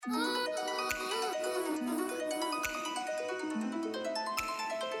Mayo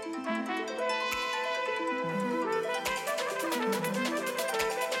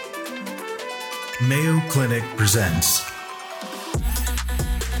Clinic presents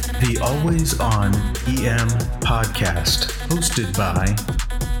the Always On EM podcast, hosted by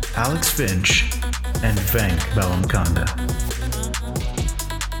Alex Finch and Venk Bellamkonda.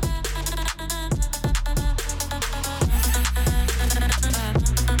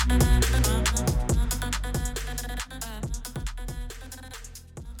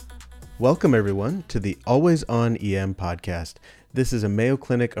 Welcome, everyone, to the Always On EM podcast. This is a Mayo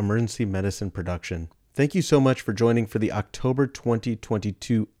Clinic emergency medicine production. Thank you so much for joining for the October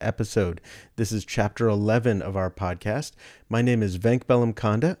 2022 episode. This is chapter 11 of our podcast. My name is Venk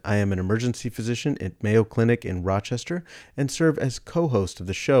Bellamkonda. I am an emergency physician at Mayo Clinic in Rochester and serve as co-host of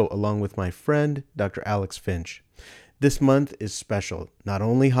the show along with my friend, Dr. Alex Finch. This month is special, not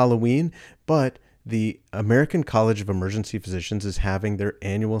only Halloween, but the American College of Emergency Physicians is having their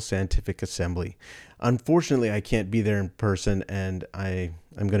annual scientific assembly. Unfortunately, I can't be there in person, and I'm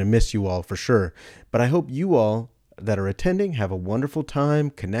going to miss you all for sure. But I hope you all that are attending have a wonderful time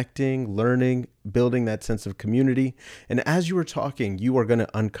connecting, learning, building that sense of community. And as you are talking, you are going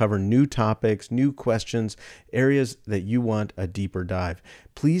to uncover new topics, new questions, areas that you want a deeper dive.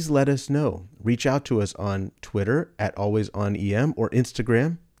 Please let us know. Reach out to us on Twitter at AlwaysOnEM or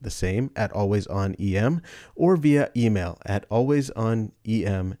Instagram, the same, at AlwaysOnEM, or via email at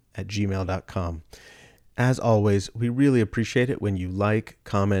alwaysonem@gmail.com. As always, we really appreciate it when you like,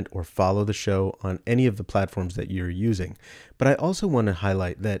 comment, or follow the show on any of the platforms that you're using. But I also want to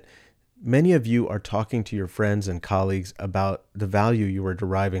highlight that many of you are talking to your friends and colleagues about the value you are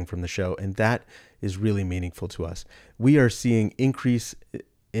deriving from the show, and that is really meaningful to us. We are seeing increase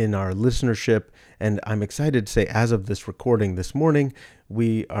in our listenership, and I'm excited to say, as of this recording this morning,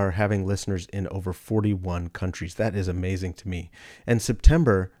 we are having listeners in over 41 countries. That is amazing to me. And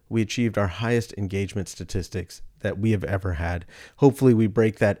September, we achieved our highest engagement statistics that we have ever had. Hopefully, we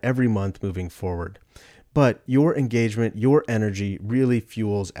break that every month moving forward. But your engagement, your energy really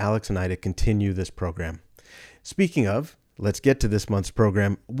fuels Alex and I to continue this program. Speaking of, let's get to this month's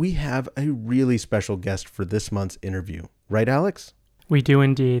program. We have a really special guest for this month's interview. Right, Alex? We do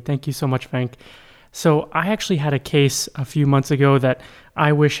indeed. Thank you so much, Venk. So I actually had a case a few months ago that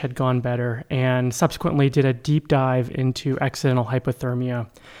I wish had gone better, and subsequently did a deep dive into accidental hypothermia.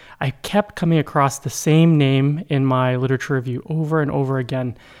 I kept coming across the same name in my literature review over and over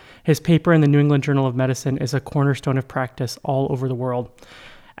again. His paper in the New England Journal of Medicine is a cornerstone of practice all over the world.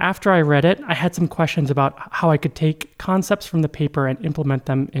 After I read it, I had some questions about how I could take concepts from the paper and implement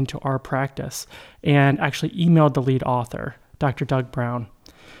them into our practice, and actually emailed the lead author, Dr. Doug Brown.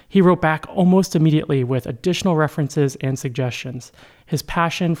 He wrote back almost immediately with additional references and suggestions. His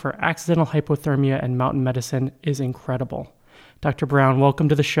passion for accidental hypothermia and mountain medicine is incredible. Dr. Brown, welcome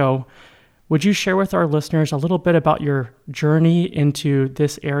to the show. Would you share with our listeners a little bit about your journey into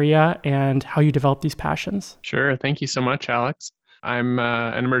this area and how you developed these passions? Sure. Thank you so much, Alex. I'm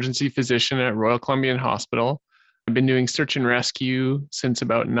an emergency physician at Royal Columbian Hospital. I've been doing search and rescue since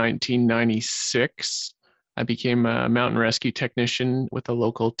about 1996. I became a mountain rescue technician with a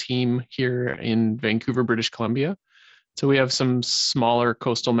local team here in Vancouver, British Columbia. So we have some smaller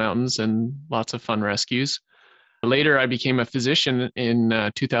coastal mountains and lots of fun rescues. Later, I became a physician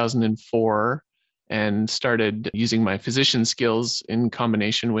in 2004 and started using my physician skills in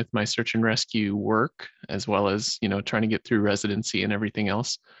combination with my search and rescue work, as well as, trying to get through residency and everything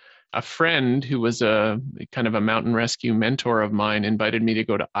else. A friend who was a kind of a mountain rescue mentor of mine invited me to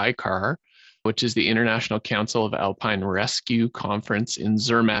go to ICAR, which is the International Council of Alpine Rescue Conference in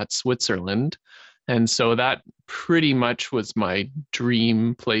Zermatt, Switzerland. And so that pretty much was my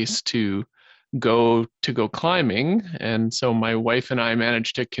dream place to go climbing. And so my wife and I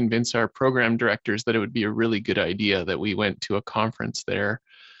managed to convince our program directors that it would be a really good idea that we went to a conference there.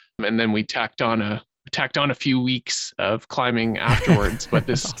 And then we tacked on a few weeks of climbing afterwards. But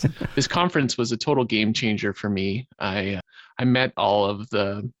this conference was a total game changer for me. I met all of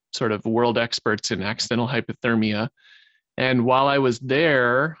the sort of world experts in accidental hypothermia. And while I was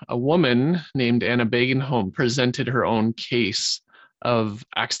there, a woman named Anna Begenholm presented her own case of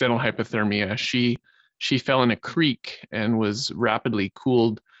accidental hypothermia. She fell in a creek and was rapidly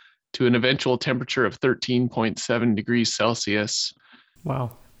cooled to an eventual temperature of 13.7 degrees Celsius.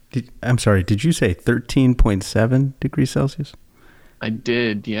 Wow. I'm sorry, did you say 13.7 degrees Celsius? I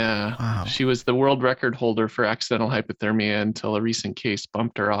did, yeah. Wow. She was the world record holder for accidental hypothermia until a recent case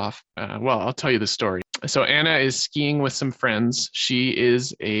bumped her off. I'll tell you the story. So Anna is skiing with some friends. She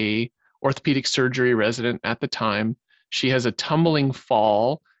is a orthopedic surgery resident at the time. She has a tumbling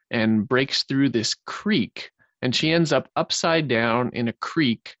fall and breaks through this creek. And she ends up upside down in a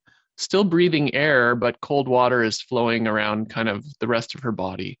creek, still breathing air, but cold water is flowing around kind of the rest of her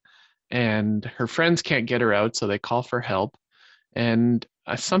body. And her friends can't get her out, so they call for help. And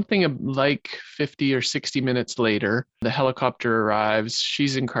something like 50 or 60 minutes later, the helicopter arrives.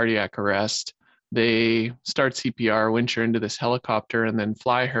 She's in cardiac arrest. They start CPR, winch her into this helicopter, and then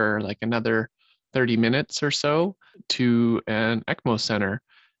fly her like another 30 minutes or so to an ECMO center.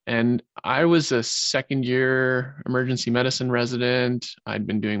 And I was a second-year emergency medicine resident. I'd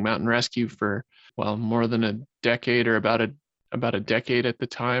been doing mountain rescue for, more than a decade, or about a decade at the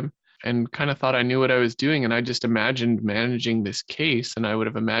time, and kind of thought I knew what I was doing. And I just imagined managing this case, and I would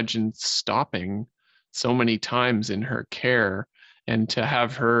have imagined stopping so many times in her care, and to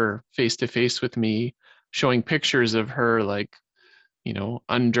have her face to face with me, showing pictures of her, like,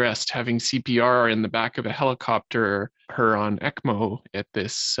 undressed, having CPR in the back of a helicopter, her on ECMO at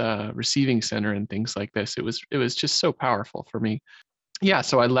this receiving center and things like this. It was just so powerful for me. Yeah,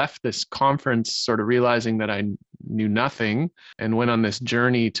 so I left this conference sort of realizing that I knew nothing, and went on this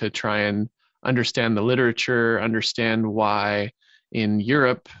journey to try and understand the literature, understand why in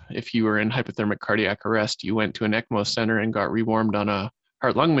Europe, if you were in hypothermic cardiac arrest, you went to an ECMO center and got rewarmed on a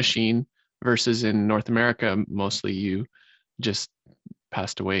heart-lung machine, versus in North America, mostly you just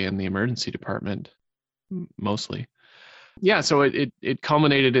passed away in the emergency department, mostly. Yeah, so it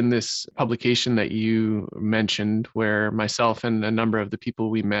culminated in this publication that you mentioned, where myself and a number of the people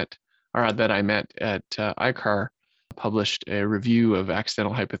we met, or that I met at ICAR, published a review of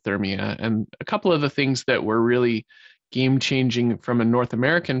accidental hypothermia. And a couple of the things that were really game-changing from a North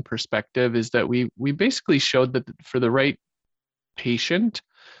American perspective is that we basically showed that for the right patient,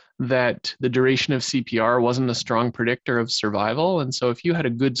 that the duration of CPR wasn't a strong predictor of survival. And so if you had a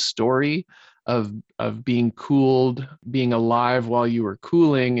good story of being cooled, being alive while you were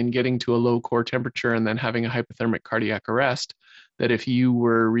cooling and getting to a low core temperature and then having a hypothermic cardiac arrest, that if you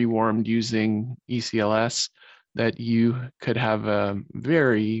were rewarmed using ECLS, that you could have a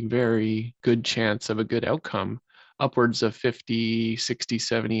very, very good chance of a good outcome, upwards of 50, 60,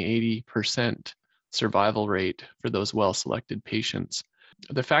 70, 80% survival rate for those well-selected patients.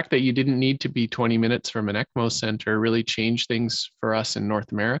 The fact that you didn't need to be 20 minutes from an ECMO center really changed things for us in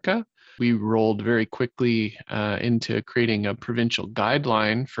North America. We rolled very quickly into creating a provincial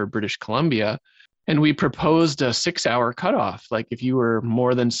guideline for British Columbia, and we proposed a 6-hour cutoff. Like if you were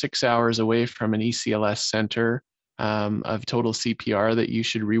more than 6 hours away from an ECLS center of total CPR, that you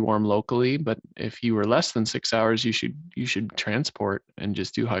should rewarm locally. But if you were less than 6 hours, you should transport and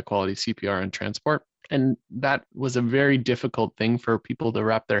just do high quality CPR and transport. And that was a very difficult thing for people to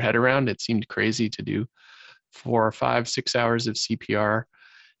wrap their head around. It seemed crazy to do 4, 5, 6 hours of CPR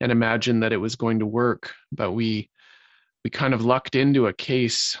and imagine that it was going to work. But we kind of lucked into a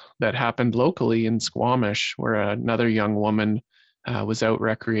case that happened locally in Squamish, where another young woman was out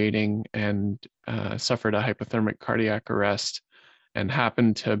recreating and suffered a hypothermic cardiac arrest, and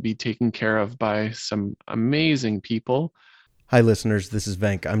happened to be taken care of by some amazing people. Hi, listeners. This is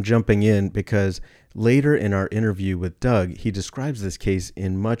Venk. I'm jumping in because later in our interview with Doug, he describes this case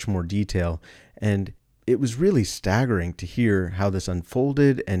in much more detail, and it was really staggering to hear how this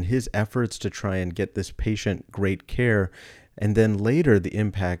unfolded and his efforts to try and get this patient great care. And then later, the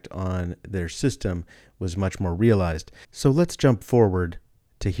impact on their system was much more realized. So let's jump forward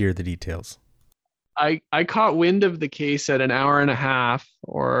to hear the details. I caught wind of the case at an hour and a half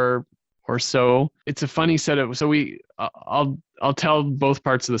or so. It's a funny setup. So I'll tell both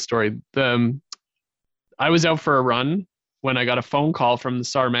parts of the story. I was out for a run when I got a phone call from the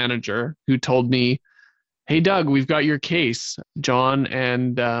SAR manager, who told me, "Hey, Doug, we've got your case. John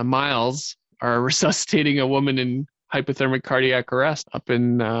and Miles are resuscitating a woman in hypothermic cardiac arrest up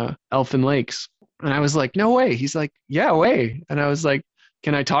in Elfin Lakes." And I was like, "No way." He's like, "Yeah, way." And I was like,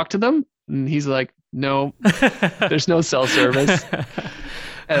 "Can I talk to them?" And he's like, "No, there's no cell service."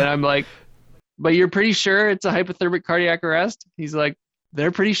 And I'm like, "But you're pretty sure it's a hypothermic cardiac arrest?" He's like,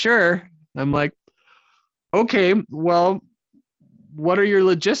 "They're pretty sure." I'm like, "Okay, well, what are your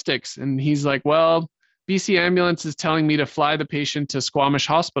logistics?" And he's like, "Well, BC Ambulance is telling me to fly the patient to Squamish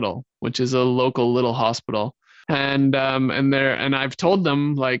Hospital, which is a local little hospital. And I've told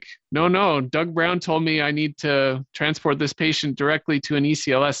them, like, no, Doug Brown told me I need to transport this patient directly to an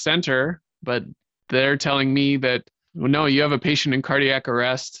ECLS center, but they're telling me that, well, no, you have a patient in cardiac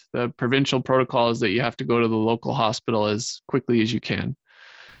arrest. The provincial protocol is that you have to go to the local hospital as quickly as you can."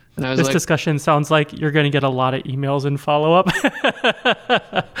 And I was this discussion sounds like you're going to get a lot of emails and follow-up.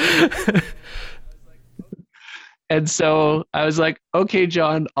 And so I was like, "Okay,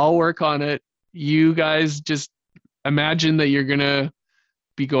 John, I'll work on it. You guys just imagine that you're going to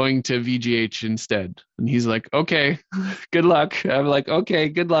be going to VGH instead. And he's like, okay, good luck. I'm like, okay,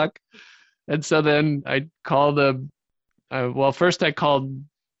 good luck. And so then I called first I called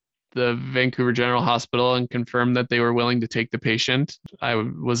the Vancouver General Hospital and confirmed that they were willing to take the patient. I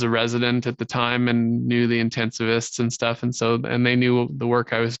was a resident at the time and knew the intensivists and stuff. And they knew the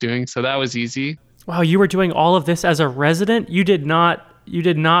work I was doing. So that was easy. Wow, you were doing all of this as a resident? You did not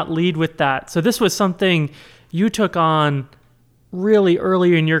lead with that. So this was something you took on really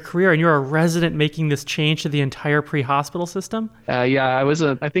early in your career, and you're a resident making this change to the entire pre-hospital system? Yeah,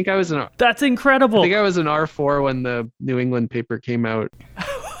 That's incredible. I think I was an R4 when the New England paper came out.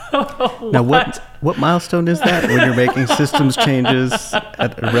 Now, what milestone is that when you're making systems changes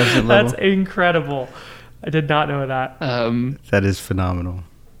at a resident level? That's incredible. I did not know that. That is phenomenal.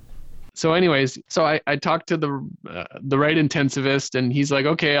 So anyways, I talked to the right intensivist, and he's like,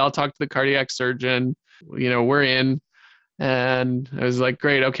 okay, I'll talk to the cardiac surgeon. We're in. And I was like,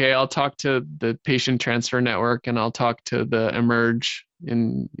 great, okay, I'll talk to the patient transfer network and I'll talk to the Emerge.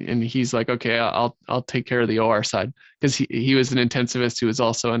 And he's like, okay, I'll take care of the OR side, because he was an intensivist who was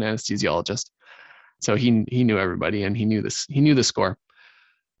also an anesthesiologist. So he knew everybody and he knew the score.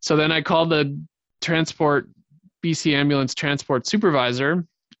 So then I called the BC ambulance transport supervisor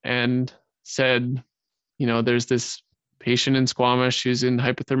and said, there's this patient in Squamish who's in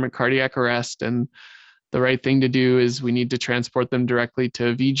hypothermic cardiac arrest, and the right thing to do is we need to transport them directly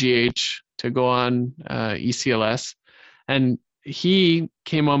to VGH to go on ECLS. And he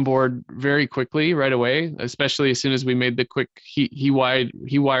came on board very quickly right away, especially as soon as we made the quick, he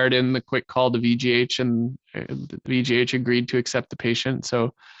wired in the quick call to VGH, and the VGH agreed to accept the patient.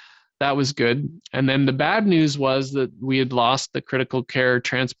 So that was good. And then the bad news was that we had lost the critical care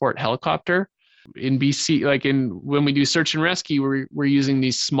transport helicopter. In BC, when we do search and rescue, we're using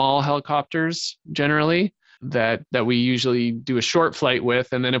these small helicopters generally that we usually do a short flight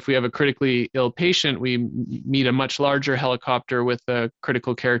with. And then if we have a critically ill patient, we meet a much larger helicopter with a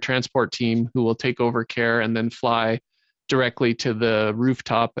critical care transport team who will take over care and then fly directly to the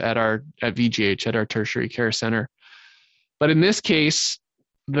rooftop at VGH, at our tertiary care center. But in this case,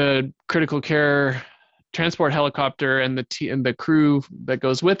 the critical care transport helicopter and the crew that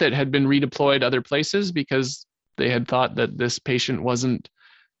goes with it had been redeployed other places because they had thought that this patient wasn't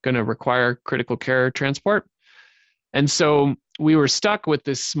going to require critical care transport. And so we were stuck with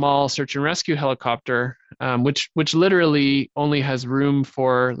this small search and rescue helicopter, which literally only has room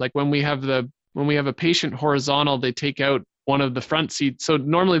for, when we have a patient horizontal, they take out one of the front seats. So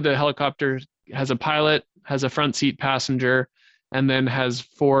normally the helicopter has a pilot, has a front seat passenger, and then has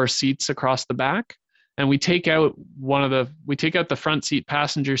 4 seats across the back. And we take out the front seat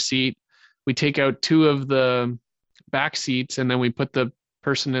passenger seat, we take out 2 of the back seats, and then we put the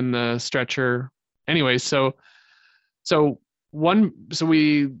person in the stretcher. Anyway, the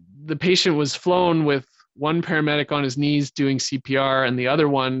patient was flown with one paramedic on his knees doing CPR and the other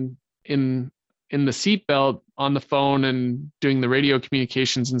one in the seatbelt on the phone and doing the radio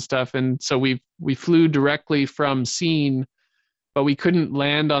communications and stuff. And so we flew directly from scene, but we couldn't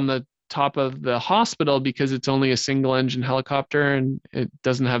land on the top of the hospital because it's only a single engine helicopter and it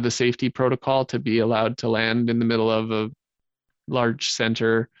doesn't have the safety protocol to be allowed to land in the middle of a large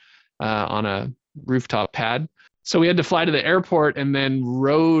center on a rooftop pad. So we had to fly to the airport and then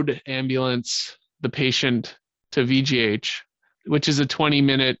road ambulance the patient to VGH, which is a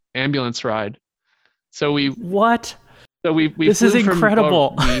 20-minute ambulance ride. So we this is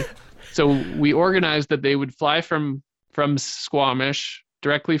incredible. So we organized that they would fly from Squamish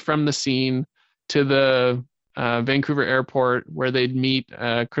directly from the scene to the Vancouver airport, where they'd meet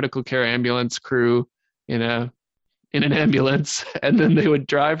a critical care ambulance crew in an ambulance, and then they would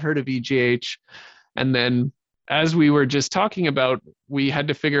drive her to VGH. And then, as we were just talking about, we had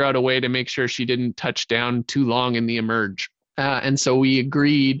to figure out a way to make sure she didn't touch down too long in the Emerge. And so we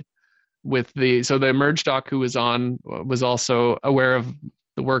agreed with the Emerge doc who was on was also aware of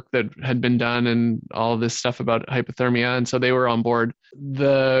the work that had been done and all this stuff about hypothermia. And so they were on board.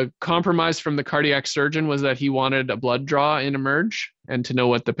 The compromise from the cardiac surgeon was that he wanted a blood draw in Emerge and to know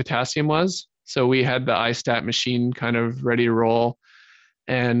what the potassium was. So we had the iStat machine kind of ready to roll.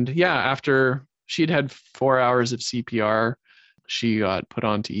 And yeah, after she'd had 4 hours of CPR, she got put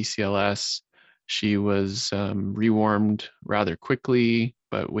onto ECLS. She was rewarmed rather quickly,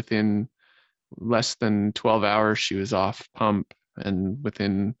 but within less than 12 hours, she was off pump. And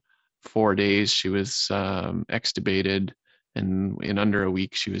within 4 days, she was extubated, and in under a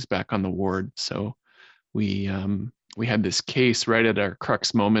week, she was back on the ward. So we had this case right at our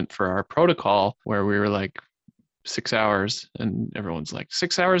crux moment for our protocol, where we were like 6 hours, and everyone's like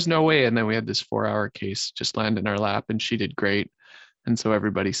 6 hours, no way. And then we had this 4-hour case just land in our lap, and she did great. And so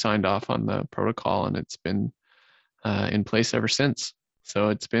everybody signed off on the protocol, and it's been in place ever since. So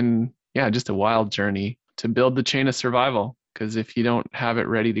it's been, just a wild journey to build the chain of survival, because if you don't have it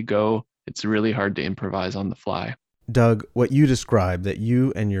ready to go, it's really hard to improvise on the fly. Doug, what you described that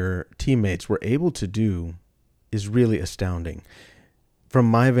you and your teammates were able to do is really astounding. From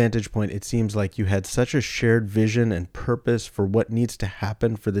my vantage point, it seems like you had such a shared vision and purpose for what needs to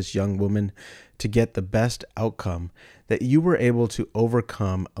happen for this young woman to get the best outcome, that you were able to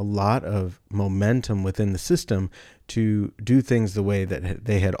overcome a lot of momentum within the system to do things the way that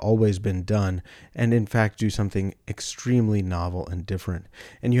they had always been done, and in fact do something extremely novel and different.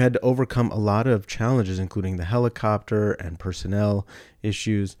 And you had to overcome a lot of challenges, including the helicopter and personnel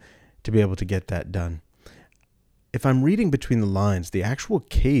issues, to be able to get that done. If I'm reading between the lines, the actual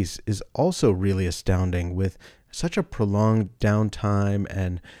case is also really astounding with such a prolonged downtime,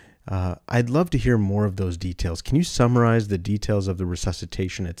 and I'd love to hear more of those details. Can you summarize the details of the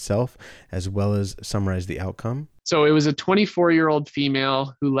resuscitation itself, as well as summarize the outcome? So it was a 24-year-old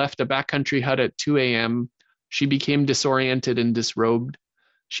female who left a backcountry hut at 2 a.m. She became disoriented and disrobed.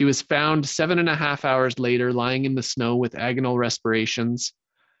 She was found 7.5 hours later lying in the snow with agonal respirations.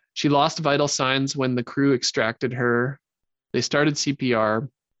 She lost vital signs when the crew extracted her. They started CPR.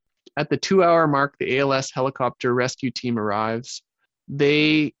 At the 2-hour mark, the ALS helicopter rescue team arrives.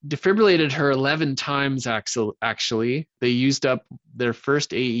 They defibrillated her 11 times, actually. They used up their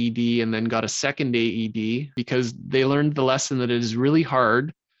first AED and then got a second AED because they learned the lesson that it is really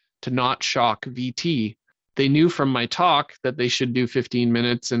hard to not shock VT. They knew from my talk that they should do 15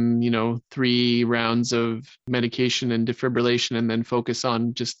 minutes and, 3 rounds of medication and defibrillation and then focus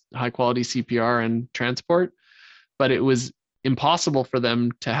on just high quality CPR and transport. But it was impossible for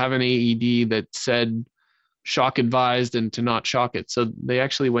them to have an AED that said shock advised and to not shock it. So they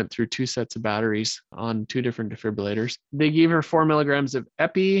actually went through 2 sets of batteries on 2 different defibrillators. They gave her 4 milligrams of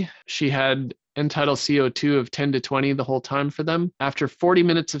epi. She had end-tidal CO2 of 10 to 20 the whole time for them. After 40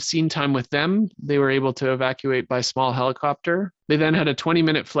 minutes of scene time with them, they were able to evacuate by small helicopter. They then had a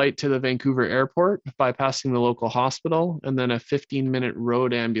 20-minute flight to the Vancouver airport, bypassing the local hospital, and then a 15-minute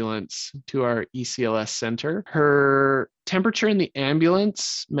road ambulance to our ECLS center. Her temperature in the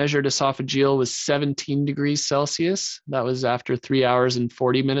ambulance measured esophageal was 17 degrees Celsius. That was after 3 hours and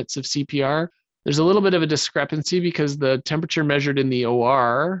 40 minutes of CPR. There's a little bit of a discrepancy because the temperature measured in the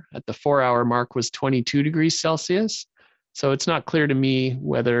OR at the 4-hour mark was 22 degrees Celsius. So it's not clear to me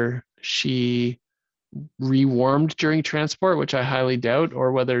whether she rewarmed during transport, which I highly doubt,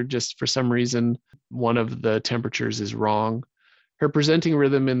 or whether just for some reason one of the temperatures is wrong. Her presenting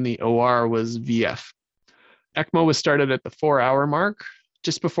rhythm in the OR was VF. ECMO was started at the 4-hour mark.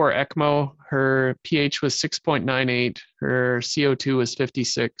 Just before ECMO, her pH was 6.98, her CO2 was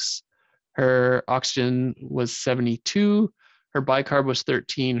 56. Her oxygen was 72, her bicarb was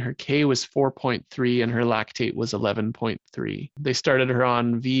 13, her K was 4.3, and her lactate was 11.3. They started her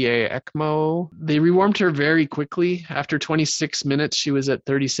on VA ECMO. They rewarmed her very quickly. After 26 minutes, she was at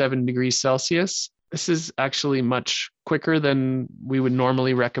 37 degrees Celsius. This is actually much quicker than we would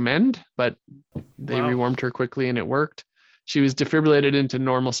normally recommend, but they rewarmed her quickly and it worked. She was defibrillated into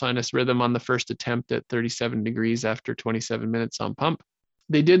normal sinus rhythm on the first attempt at 37 degrees after 27 minutes on pump.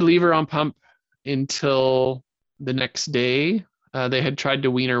 They did leave her on pump until the next day. They had tried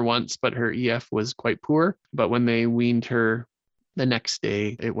to wean her once, but her EF was quite poor. But when they weaned her the next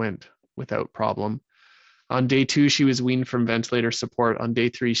day, it went without problem. On day 2, she was weaned from ventilator support. On day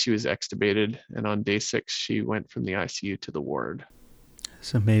 3, she was extubated. And on day 6, she went from the ICU to the ward.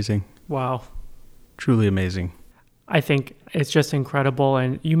 It's amazing. Wow. Truly amazing. I think it's just incredible.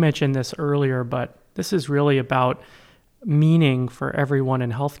 And you mentioned this earlier, but this is really about meaning for everyone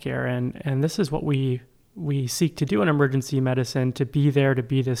in healthcare. And this is what we seek to do in emergency medicine, to be there, to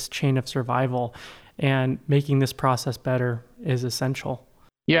be this chain of survival, and making this process better is essential.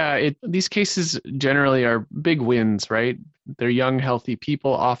 Yeah, these cases generally are big wins, right? They're young, healthy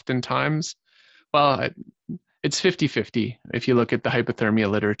people oftentimes. Well, it's 50-50 if you look at the hypothermia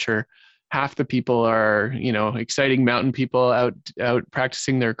literature. Half the people are, exciting mountain people out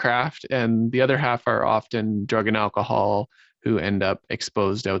practicing their craft, and the other half are often drug and alcohol who end up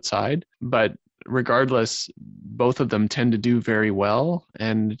exposed outside. But regardless, both of them tend to do very well.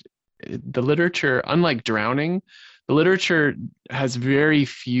 And the literature, unlike drowning, the literature has very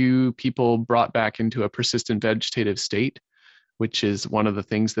few people brought back into a persistent vegetative state, which is one of the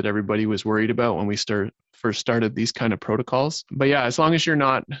things that everybody was worried about when we first started these kind of protocols. But yeah, as long as you're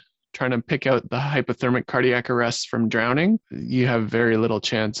not trying to pick out the hypothermic cardiac arrests from drowning, you have very little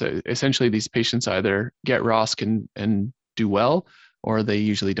chance. Essentially, these patients either get ROSC and do well, or they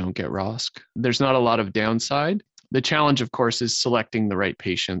usually don't get ROSC. There's not a lot of downside. The challenge, of course, is selecting the right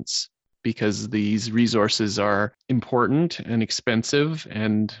patients, because these resources are important and expensive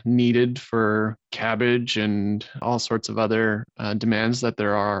and needed for cabbage and all sorts of other demands that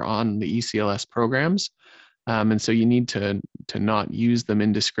there are on the ECLS programs. And so you need to not use them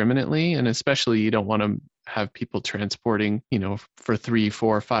indiscriminately. And especially you don't want to have people transporting, for 3,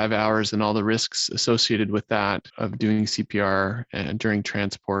 4, 5 hours and all the risks associated with that of doing CPR during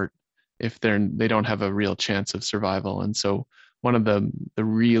transport if they don't have a real chance of survival. And so one of the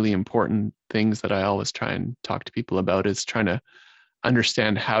really important things that I always try and talk to people about is trying to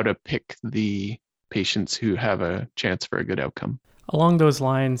understand how to pick the patients who have a chance for a good outcome. Along those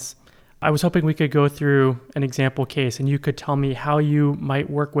lines, I was hoping we could go through an example case and you could tell me how you might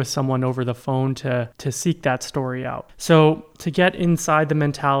work with someone over the phone to seek that story out. So to get inside the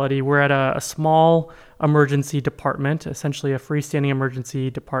mentality, we're at a small emergency department, essentially a freestanding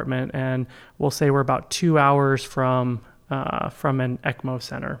emergency department, and we'll say we're about 2 hours from an ECMO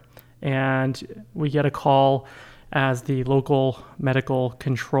center. And we get a call as the local medical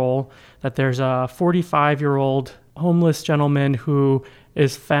control that there's a 45-year-old homeless gentleman who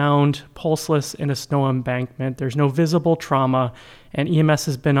is found pulseless in a snow embankment. There's no visible trauma, and EMS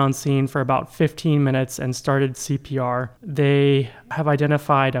has been on scene for about 15 minutes and started CPR. They have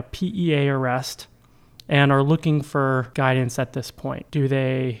identified a PEA arrest and are looking for guidance at this point. Do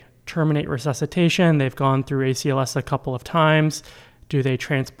they terminate resuscitation? They've gone through ACLS a couple of times. Do they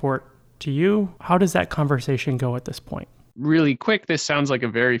transport to you? How does that conversation go at this point? Really quick, this sounds like a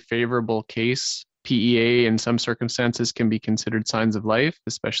very favorable case. PEA in some circumstances can be considered signs of life,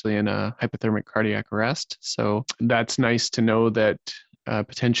 especially in a hypothermic cardiac arrest. So that's nice to know that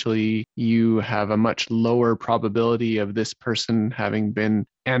potentially you have a much lower probability of this person having been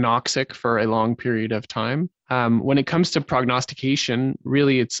anoxic for a long period of time. When it comes to prognostication,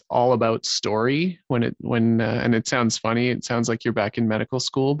 really it's all about story. And it sounds funny, it sounds like you're back in medical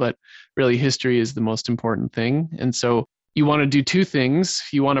school, but really history is the most important thing. And so you want to do two things.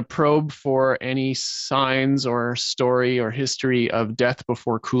 You want to probe for any signs or story or history of death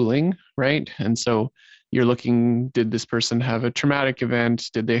before cooling, right? And so you're looking, did this person have a traumatic event?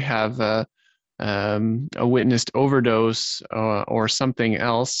 Did they have a witnessed overdose or something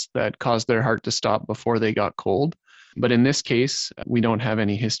else that caused their heart to stop before they got cold? But in this case, we don't have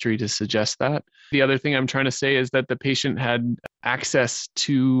any history to suggest that. The other thing I'm trying to say is that the patient had access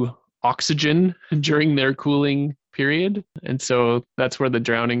to oxygen during their cooling period. And so that's where the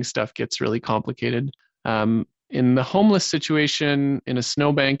drowning stuff gets really complicated. In the homeless situation, in a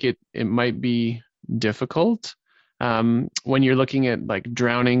snowbank, it might be difficult. When you're looking at like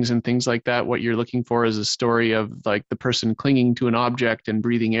drownings and things like that, what you're looking for is a story of like the person clinging to an object and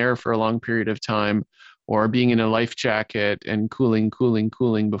breathing air for a long period of time, or being in a life jacket and cooling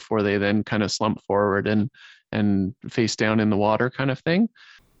before they then kind of slump forward and face down in the water kind of thing.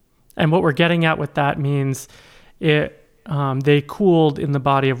 And what we're getting at with that means they cooled in the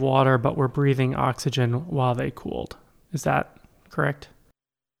body of water, but were breathing oxygen while they cooled. Is that correct?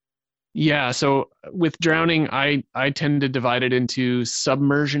 Yeah. So with drowning, I tend to divide it into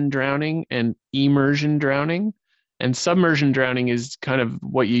submersion drowning and immersion drowning. And submersion drowning is kind of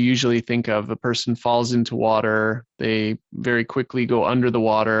what you usually think of. A person falls into water, they very quickly go under the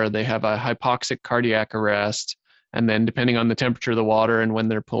water, they have a hypoxic cardiac arrest, and then depending on the temperature of the water and when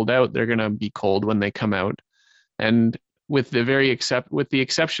they're pulled out, they're going to be cold when they come out. And with the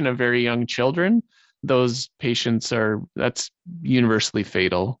exception of very young children, those patients that's universally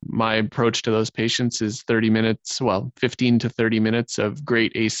fatal. My approach to those patients is 15 to 30 minutes of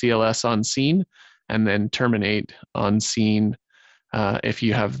great ACLS on scene, and then terminate on scene if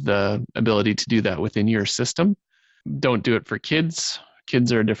you have the ability to do that within your system. Don't do it for kids.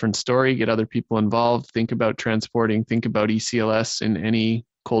 Kids are a different story. Get other people involved. Think about transporting. Think about ECLS in any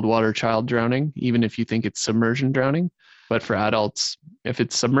cold water child drowning, even if you think it's submersion drowning. But for adults, if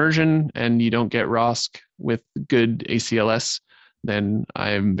it's submersion and you don't get ROSC with good ACLS, then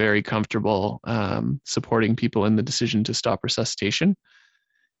I'm very comfortable supporting people in the decision to stop resuscitation.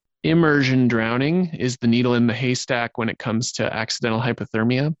 Immersion drowning is the needle in the haystack when it comes to accidental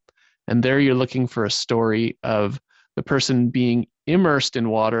hypothermia. And there you're looking for a story of the person being immersed in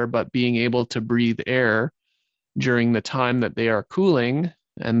water, but being able to breathe air during the time that they are cooling.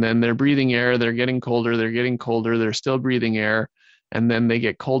 And then they're breathing air, they're getting colder, they're still breathing air. And then they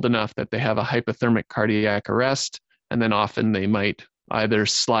get cold enough that they have a hypothermic cardiac arrest. And then often they might either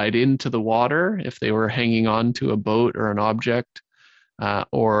slide into the water if they were hanging on to a boat or an object,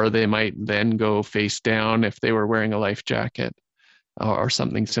 or they might then go face down if they were wearing a life jacket or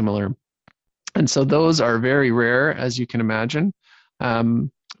something similar. And so those are very rare, as you can imagine.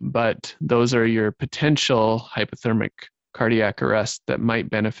 But those are your potential hypothermic cardiac arrest that might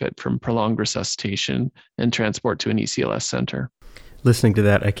benefit from prolonged resuscitation and transport to an ECLS center. Listening to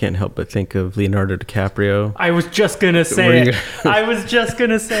that, I can't help but think of Leonardo DiCaprio. I was just going to say it. I was just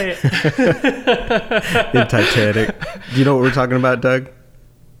going to say it. In Titanic. Do you know what we're talking about, Doug?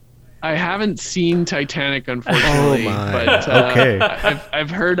 I haven't seen Titanic, unfortunately. Oh my. But Okay.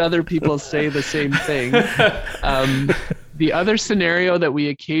 I've heard other people say the same thing. The other scenario that we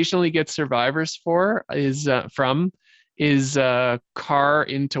occasionally get survivors for is car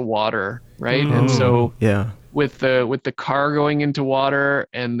into water, right? Oh, and so yeah. with the car going into water,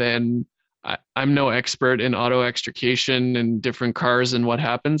 and then I'm no expert in auto extrication and different cars and what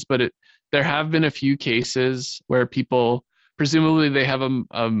happens, but there have been a few cases where people, presumably they have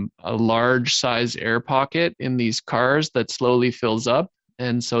a large size air pocket in these cars that slowly fills up.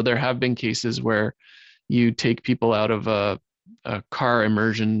 And so there have been cases where you take people out of a car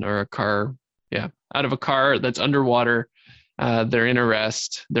immersion, or out of a car that's underwater. They're in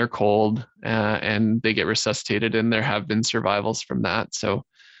arrest, they're cold, and they get resuscitated, and there have been survivals from that. So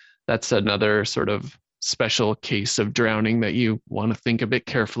that's another sort of special case of drowning that you want to think a bit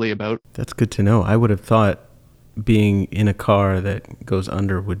carefully about. That's good to know. I would have thought being in a car that goes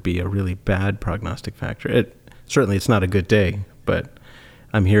under would be a really bad prognostic factor. Certainly it's not a good day, but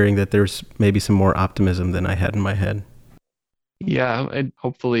I'm hearing that there's maybe some more optimism than I had in my head. Yeah, and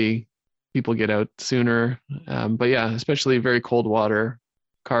hopefully people get out sooner. But yeah, especially very cold water,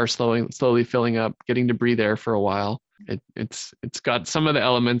 car slowly filling up, getting to breathe air for a while. It's got some of the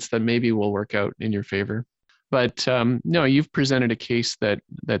elements that maybe will work out in your favor. But no, you've presented a case that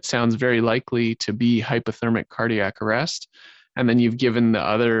sounds very likely to be hypothermic cardiac arrest. And then you've given the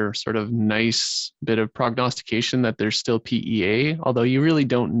other sort of nice bit of prognostication that there's still PEA, although you really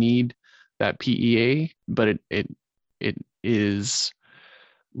don't need that PEA, but it is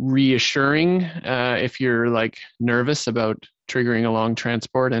reassuring if you're like nervous about triggering a long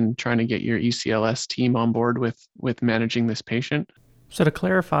transport and trying to get your ECLS team on board with managing this patient. So to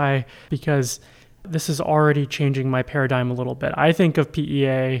clarify, because this is already changing my paradigm a little bit, I think of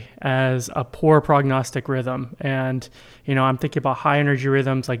PEA as a poor prognostic rhythm. And, I'm thinking about high energy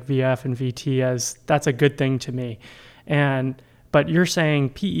rhythms like VF and VT as that's a good thing to me. But you're saying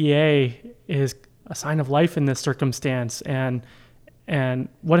PEA is a sign of life in this circumstance. And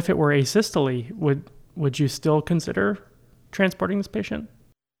what if it were asystole? Would you still consider transporting this patient?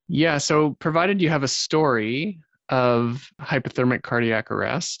 Yeah, so provided you have a story of hypothermic cardiac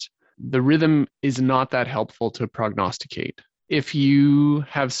arrest, the rhythm is not that helpful to prognosticate. If you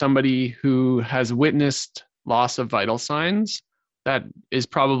have somebody who has witnessed loss of vital signs, that is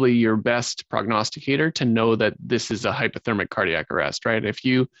probably your best prognosticator to know that this is a hypothermic cardiac arrest, right? If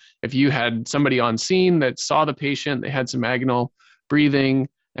you had somebody on scene that saw the patient, they had some agonal breathing,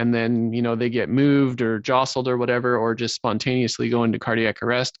 and then they get moved or jostled or whatever, or just spontaneously go into cardiac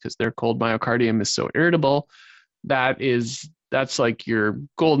arrest because their cold myocardium is so irritable, that's like your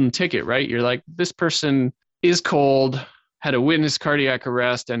golden ticket, right? You're like, this person is cold, had a witnessed cardiac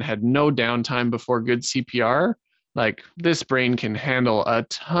arrest, and had no downtime before good CPR. Like, this brain can handle a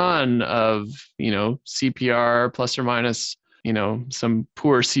ton of, CPR plus or minus, some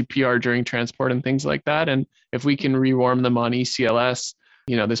poor CPR during transport and things like that. And if we can rewarm them on ECLS,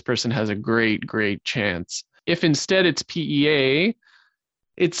 this person has a great, great chance. If instead it's PEA,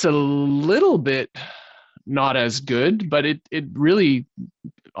 it's a little bit not as good, but it really,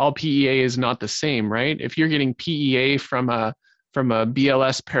 all PEA is not the same, right? If you're getting PEA from a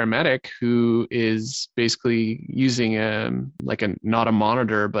BLS paramedic who is basically using not a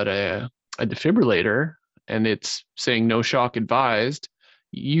monitor, but a defibrillator, and it's saying no shock advised,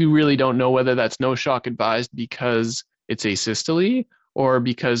 you really don't know whether that's no shock advised because it's asystole or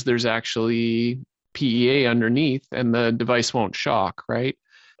because there's actually PEA underneath and the device won't shock, right?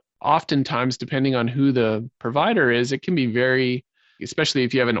 Oftentimes, depending on who the provider is, it can be very, especially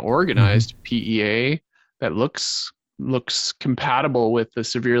if you have an organized PEA that looks compatible with the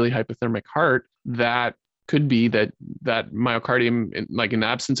severely hypothermic heart, that could be that myocardium, like in the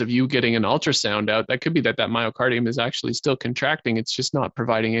absence of you getting an ultrasound out, that could be that myocardium is actually still contracting. It's just not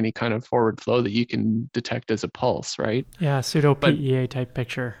providing any kind of forward flow that you can detect as a pulse, right? Yeah, pseudo PEA type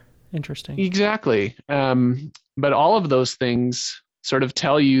picture. Interesting. Exactly. But all of those things sort of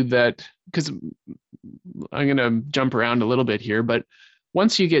tell you that, because I'm going to jump around a little bit here, but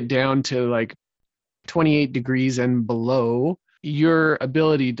once you get down to like 28 degrees and below, your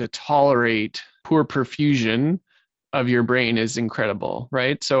ability to tolerate poor perfusion of your brain is incredible,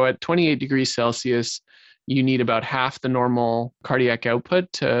 right? So at 28 degrees Celsius, you need about half the normal cardiac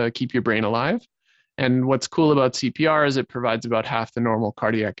output to keep your brain alive. And what's cool about CPR is it provides about half the normal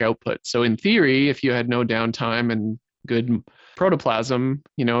cardiac output. So in theory, if you had no downtime and good protoplasm,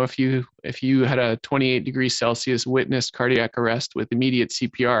 if you had a 28 degrees Celsius witnessed cardiac arrest with immediate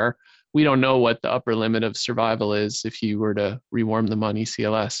CPR, we don't know what the upper limit of survival is if you were to rewarm them on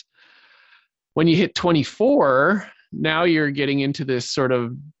ECLS. When you hit 24, now you're getting into this sort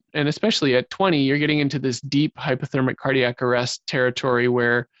of, and especially at 20, you're getting into this deep hypothermic cardiac arrest territory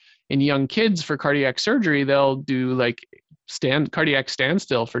where in young kids for cardiac surgery, they'll do like cardiac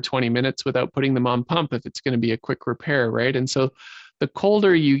standstill for 20 minutes without putting them on pump if it's going to be a quick repair, right? And so the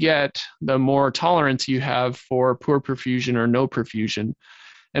colder you get, the more tolerance you have for poor perfusion or no perfusion.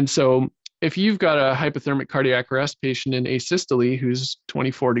 And so if you've got a hypothermic cardiac arrest patient in asystole who's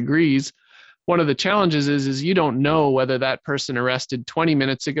 24 degrees, one of the challenges is you don't know whether that person arrested 20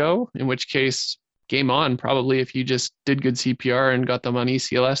 minutes ago, in which case, game on. Probably if you just did good CPR and got them on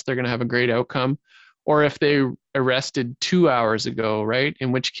ECLS, they're going to have a great outcome. Or if they arrested 2 hours ago, right?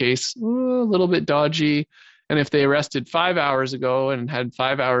 In which case, a little bit dodgy. And if they arrested 5 hours ago and had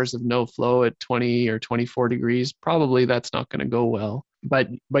 5 hours of no flow at 20 or 24 degrees, probably that's not going to go well. But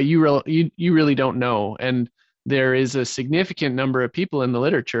you really don't know. And there is a significant number of people in the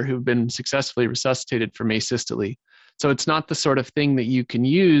literature who've been successfully resuscitated from asystole. So it's not the sort of thing that you can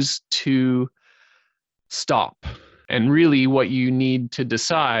use to stop. And really what you need to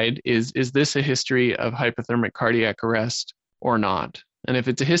decide is this a history of hypothermic cardiac arrest or not? And if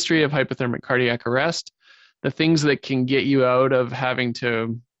it's a history of hypothermic cardiac arrest, the things that can get you out of having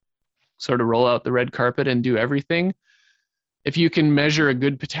to sort of roll out the red carpet and do everything, if you can measure a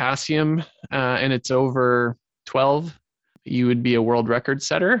good potassium and it's over 12, you would be a world record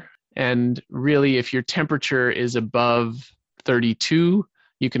setter. And really, if your temperature is above 32,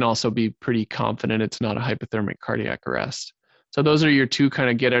 you can also be pretty confident it's not a hypothermic cardiac arrest. So those are your two kind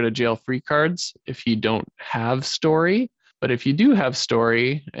of get out of jail free cards if you don't have story. But if you do have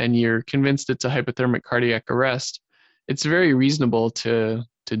story and you're convinced it's a hypothermic cardiac arrest, it's very reasonable to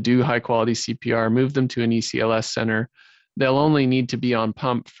do high quality CPR, move them to an ECLS center. They'll only need to be on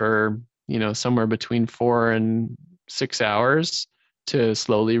pump for, somewhere between 4 and 6 hours to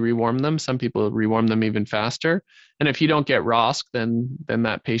slowly rewarm them. Some people rewarm them even faster. And if you don't get ROSC, then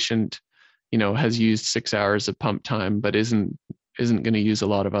that patient, has used 6 hours of pump time, but isn't going to use a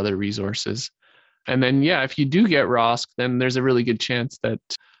lot of other resources. And then, if you do get ROSC, then there's a really good chance that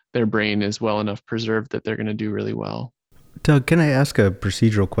their brain is well enough preserved that they're going to do really well. Doug, can I ask a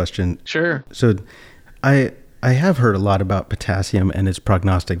procedural question? Sure. So I have heard a lot about potassium and its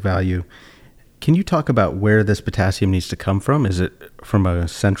prognostic value. Can you talk about where this potassium needs to come from? Is it from a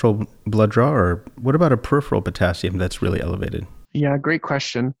central blood draw, or what about a peripheral potassium that's really elevated? Yeah, great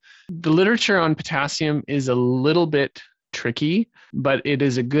question. The literature on potassium is a little bit tricky, but it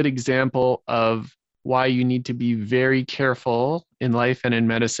is a good example of why you need to be very careful in life and in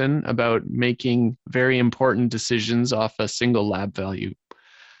medicine about making very important decisions off a single lab value.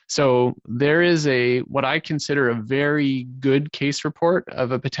 So there is what I consider a very good case report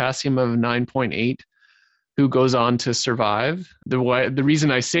of a potassium of 9.8 who goes on to survive. The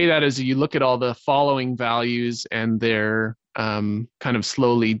reason I say that is you look at all the following values and they're kind of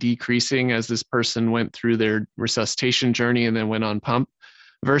slowly decreasing as this person went through their resuscitation journey and then went on pump,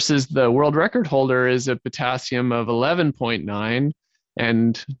 versus the world record holder is a potassium of 11.9,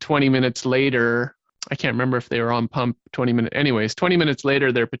 and 20 minutes later, I can't remember if they were on pump 20 minutes. Anyways, 20 minutes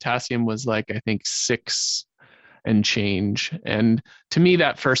later, their potassium was I think 6 and change. And to me,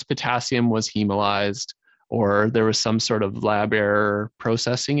 that first potassium was hemolyzed, or there was some sort of lab error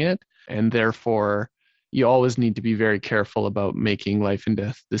processing it. And therefore, you always need to be very careful about making life and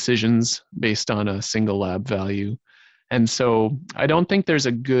death decisions based on a single lab value. And so I don't think there's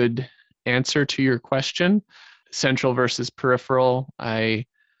a good answer to your question, central versus peripheral.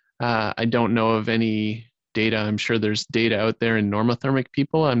 I don't know of any data. I'm sure there's data out there in normothermic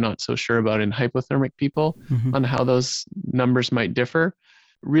people. I'm not so sure about in hypothermic people on how those numbers might differ.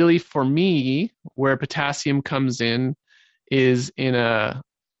 Really, for me, where potassium comes in is in a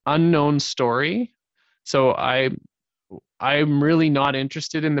unknown story. So I'm really not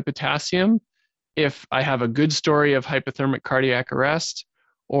interested in the potassium if I have a good story of hypothermic cardiac arrest,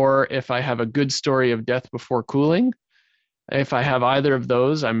 or if I have a good story of death before cooling. If I have either of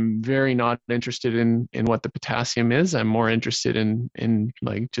those, I'm very not interested in what the potassium is. I'm more interested in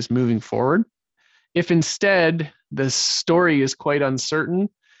just moving forward. If instead the story is quite uncertain,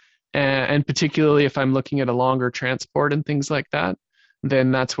 and particularly if I'm looking at a longer transport and things like that,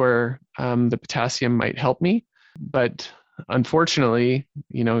 then that's where the potassium might help me. But unfortunately,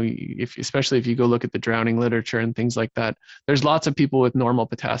 especially if you go look at the drowning literature and things like that, there's lots of people with normal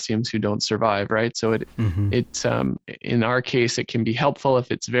potassiums who don't survive, right? So it's in our case, it can be helpful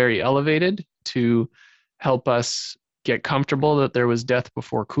if it's very elevated to help us get comfortable that there was death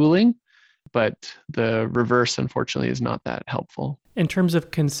before cooling, but the reverse, unfortunately, is not that helpful. In terms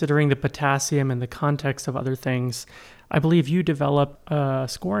of considering the potassium in the context of other things, I believe you developed a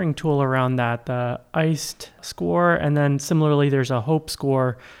scoring tool around that, the ICED score, and then similarly there's a HOPE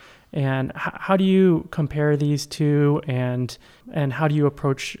score. And how do you compare these two, and how do you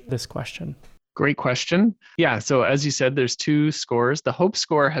approach this question? Great question. Yeah, so as you said, there's two scores. The HOPE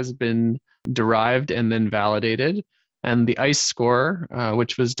score has been derived and then validated. And the ICE score,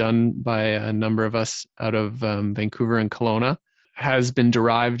 which was done by a number of us out of Vancouver and Kelowna, has been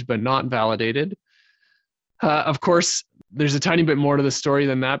derived but not validated. Of course, there's a tiny bit more to the story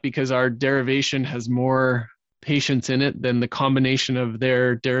than that, because our derivation has more patients in it than the combination of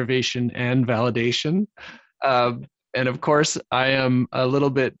their derivation and validation. And of course, I am a little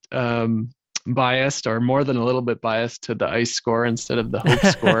bit biased, or more than a little bit biased, to the ICE score instead of the HOPE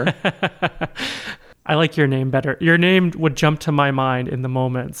score. I like your name better. Your name would jump to my mind in the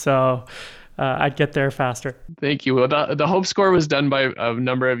moment, so I'd get there faster. Thank you. Well, the HOPE score was done by a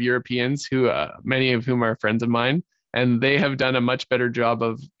number of Europeans, who many of whom are friends of mine, and they have done a much better job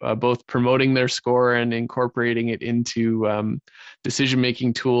of both promoting their score and incorporating it into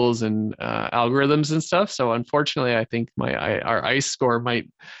decision-making tools and algorithms and stuff. So unfortunately, I think our ICE score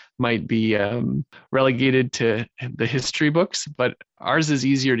might be relegated to the history books, but ours is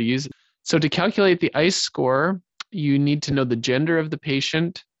easier to use. So to calculate the ICE score, you need to know the gender of the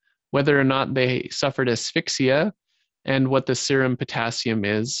patient, whether or not they suffered asphyxia, and what the serum potassium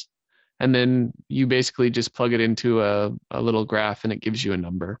is. And then you basically just plug it into a little graph and it gives you a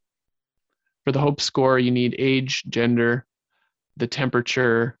number. For the HOPE score, you need age, gender, the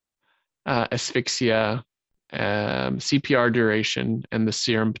temperature, asphyxia, CPR duration, and the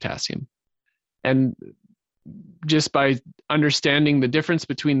serum potassium. And just by understanding the difference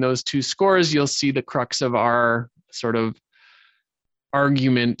between those two scores, you'll see the crux of our sort of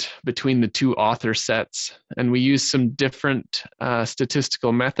argument between the two author sets. And we use some different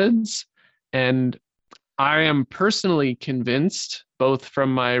statistical methods. And I am personally convinced, both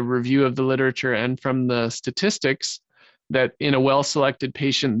from my review of the literature and from the statistics, that in a well-selected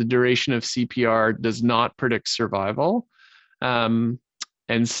patient, the duration of CPR does not predict survival.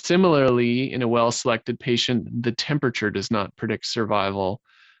 And similarly, in a well-selected patient, the temperature does not predict survival.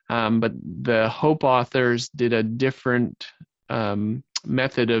 But the HOPE authors did a different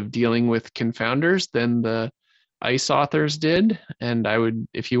method of dealing with confounders than the ICE authors did. And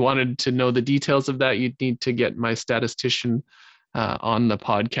if you wanted to know the details of that, you'd need to get my statistician on the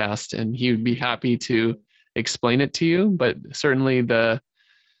podcast, and he would be happy to explain it to you. But certainly the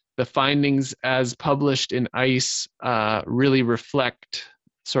findings as published in ICE really reflect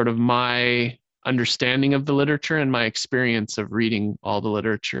sort of my understanding of the literature and my experience of reading all the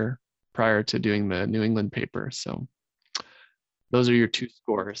literature prior to doing the New England paper. So those are your two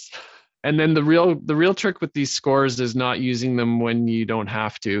scores. And then the real trick with these scores is not using them when you don't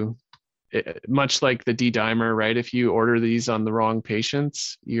have to. Much like the D-dimer, right? If you order these on the wrong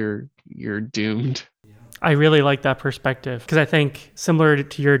patients, you're doomed. I really like that perspective, because I think, similar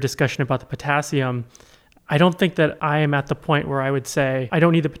to your discussion about the potassium, I don't think that I am at the point where I would say, I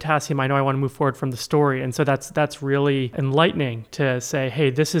don't need the potassium, I know I want to move forward from the story. And so that's really enlightening to say, hey,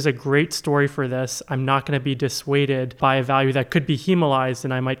 this is a great story for this. I'm not going to be dissuaded by a value that could be hemolyzed,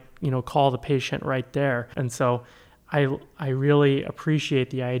 and I might, call the patient right there. And so I really appreciate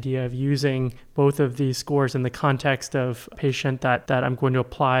the idea of using both of these scores in the context of a patient that I'm going to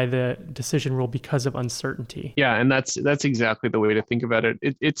apply the decision rule because of uncertainty. Yeah, and that's exactly the way to think about it.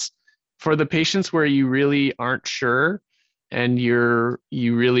 It's for the patients where you really aren't sure and you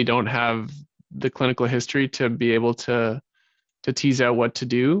really don't have the clinical history to be able to tease out what to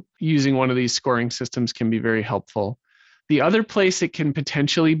do. Using one of these scoring systems can be very helpful. The other place it can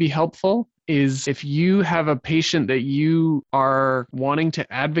potentially be helpful is if you have a patient that you are wanting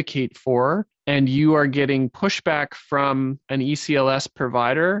to advocate for and you are getting pushback from an ECLS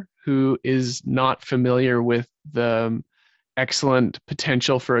provider who is not familiar with the excellent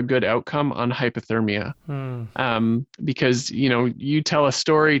potential for a good outcome on hypothermia. Because, you tell a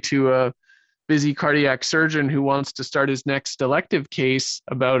story to a busy cardiac surgeon who wants to start his next elective case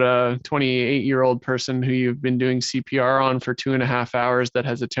about a 28-year-old person who you've been doing CPR on for 2.5 hours that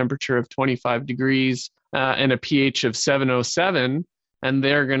has a temperature of 25 degrees and a pH of 707, and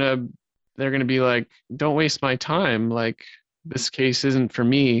they're gonna be like, don't waste my time, like this case isn't for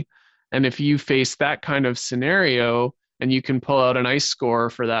me. And if you face that kind of scenario and you can pull out an ICE score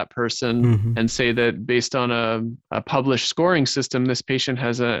for that person and say that based on a published scoring system, this patient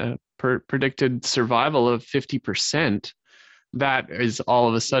has a predicted survival of 50%. That is all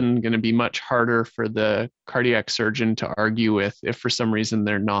of a sudden going to be much harder for the cardiac surgeon to argue with if for some reason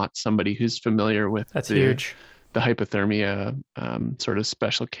they're not somebody who's familiar with huge. The hypothermia sort of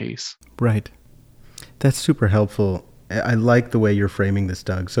special case. Right. That's super helpful. I like the way you're framing this,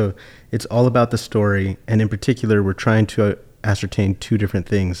 Doug. So it's all about the story. And in particular, we're trying to ascertain two different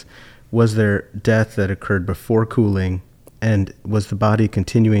things. Was there death that occurred before cooling? And was the body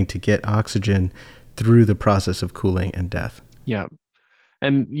continuing to get oxygen through the process of cooling and death? Yeah.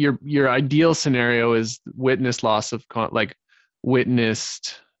 And your ideal scenario is witness loss of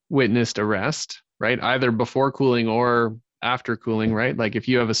witnessed arrest, right? Either before cooling or after cooling, right? Like if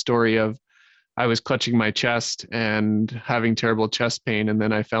you have a story of, I was clutching my chest and having terrible chest pain, and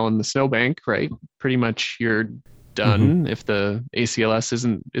then I fell in the snowbank, right? Pretty much you're done if the ACLS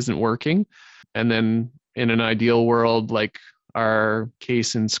isn't working. And then in an ideal world, like our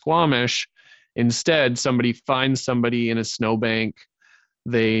case in Squamish, instead somebody finds somebody in a snowbank,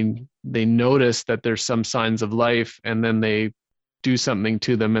 they notice that there's some signs of life, and then they do something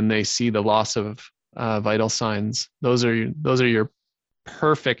to them and they see the loss of vital signs. Those are your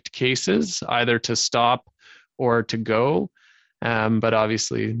perfect cases, either to stop or to go. But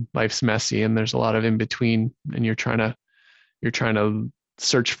obviously life's messy and there's a lot of in between, and you're trying to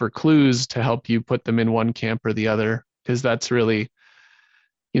search for clues to help you put them in one camp or the other. Because that's really,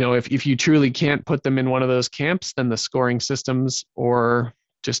 if you truly can't put them in one of those camps, then the scoring systems or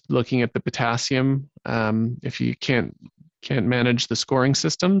just looking at the potassium, if you can't manage the scoring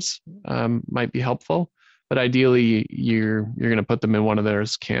systems, might be helpful. But ideally, you're going to put them in one of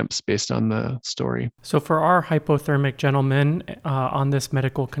those camps based on the story. So for our hypothermic gentlemen on this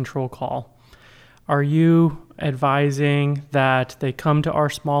medical control call, are you advising that they come to our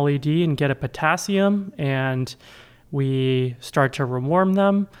small ED and get a potassium and we start to rewarm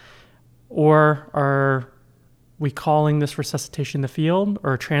them? Or are we calling this resuscitation in the field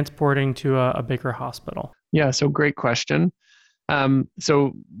or transporting to a bigger hospital? Yeah, so great question.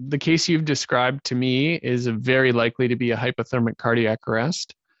 So the case you've described to me is very likely to be a hypothermic cardiac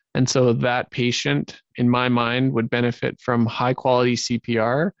arrest. And so that patient, in my mind, would benefit from high quality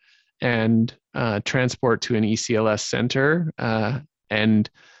CPR and transport to an ECLS center and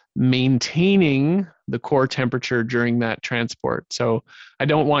maintaining the core temperature during that transport. So I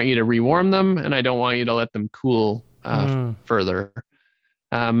don't want you to rewarm them, and I don't want you to let them cool further.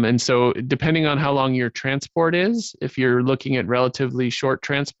 And so depending on how long your transport is, if you're looking at relatively short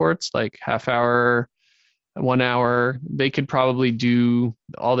transports, like half hour, 1 hour, they could probably do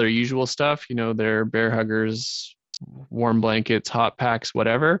all their usual stuff, their bear huggers, warm blankets, hot packs,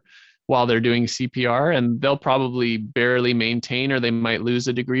 whatever, while they're doing CPR, and they'll probably barely maintain, or they might lose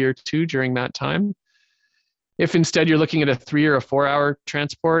a degree or two during that time. If instead you're looking at a 3 or a 4 hour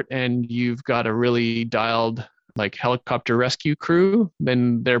transport and you've got a really dialed like helicopter rescue crew,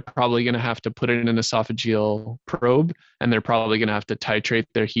 then they're probably going to have to put in an esophageal probe, and they're probably going to have to titrate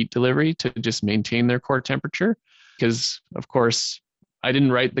their heat delivery to just maintain their core temperature. Because of course, I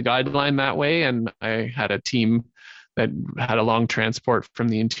didn't write the guideline that way, and I had a team that had a long transport from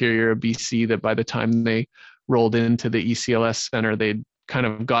the interior of BC that by the time they rolled into the ECLS center, they'd kind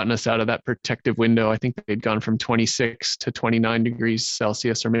of gotten us out of that protective window. I think they'd gone from 26 to 29 degrees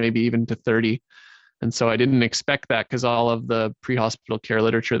Celsius, or maybe even to 30. And so I didn't expect that, because all of the pre-hospital care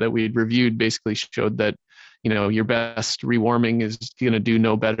literature that we'd reviewed basically showed that, your best rewarming is going to do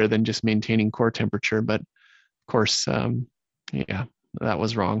no better than just maintaining core temperature. But of course, that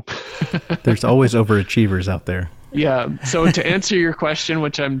was wrong. There's always overachievers out there. Yeah. So to answer your question,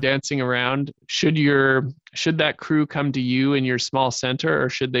 which I'm dancing around, should that crew come to you in your small center, or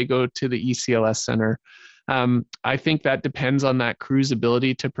should they go to the ECLS center? I think that depends on that crew's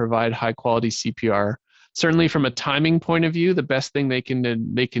ability to provide high quality CPR. Certainly from a timing point of view, the best thing they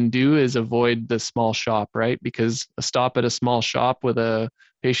can do is avoid the small shop, right? Because a stop at a small shop with a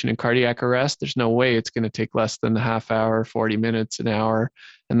patient in cardiac arrest, there's no way it's going to take less than a half hour, 40 minutes, an hour.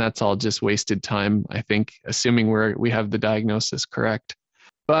 And that's all just wasted time, I think, assuming we have the diagnosis correct.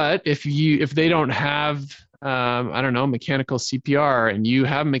 But if they don't have mechanical CPR, and you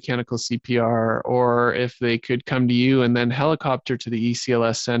have mechanical CPR, or if they could come to you and then helicopter to the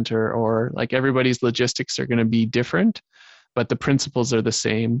ECLS center, or like everybody's logistics are going to be different, but the principles are the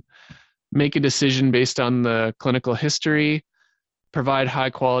same. Make a decision based on the clinical history, provide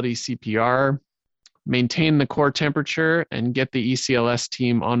high quality CPR, maintain the core temperature, and get the ECLS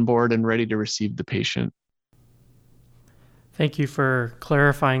team on board and ready to receive the patient. Thank you for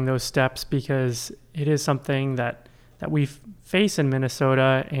clarifying those steps, because it is something that that we face in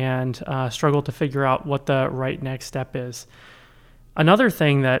Minnesota and struggle to figure out what the right next step is. Another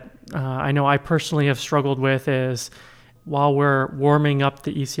thing that I know I personally have struggled with is while we're warming up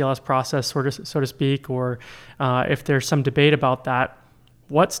the ECLS process, so to speak, or if there's some debate about that,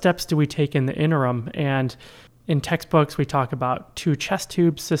 what steps do we take in the interim? And in textbooks, we talk about 2 chest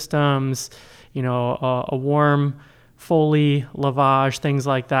tube systems, a warm Foley lavage, things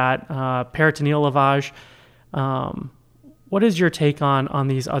like that, peritoneal lavage. What is your take on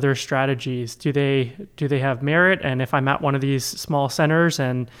these other strategies? Do they have merit? And if I'm at one of these small centers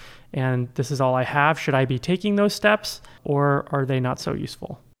and this is all I have, should I be taking those steps, or are they not so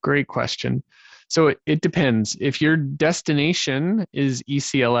useful? Great question. So it depends. If your destination is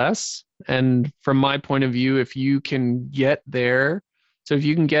ECLS, and from my point of view, if you can get there, so if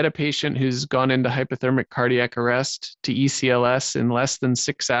you can get a patient who's gone into hypothermic cardiac arrest to ECLS in less than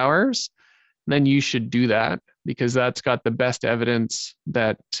 6 hours, then you should do that, because that's got the best evidence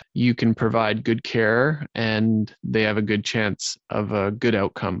that you can provide good care and they have a good chance of a good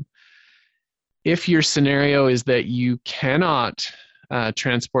outcome. If your scenario is that you cannot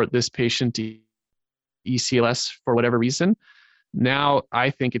transport this patient to ECLS for whatever reason, now I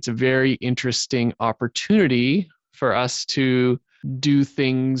think it's a very interesting opportunity for us to do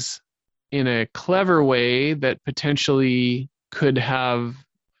things in a clever way that potentially could have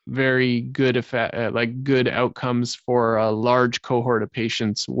very good effect, good outcomes for a large cohort of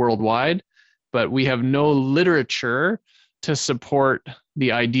patients worldwide, but we have no literature to support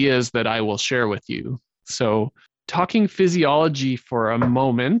the ideas that I will share with you. So, talking physiology for a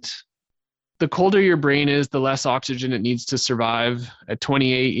moment, the colder your brain is, the less oxygen it needs to survive. At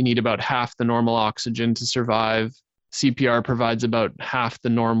 28, you need about half the normal oxygen to survive. CPR provides about half the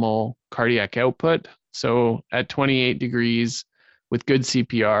normal cardiac output. So at 28 degrees, with good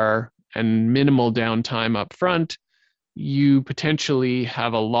CPR and minimal downtime up front, you potentially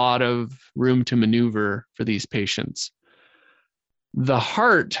have a lot of room to maneuver for these patients. The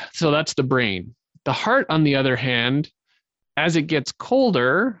heart, so that's the brain. The heart, on the other hand, as it gets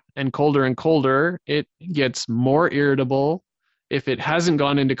colder and colder and colder, it gets more irritable. If it hasn't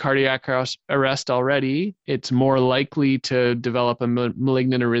gone into cardiac arrest already, it's more likely to develop a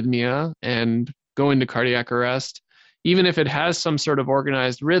malignant arrhythmia and go into cardiac arrest. Even if it has some sort of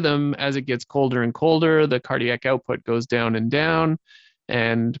organized rhythm, as it gets colder and colder, the cardiac output goes down and down.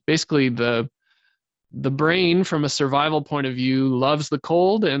 And basically the brain, from a survival point of view, loves the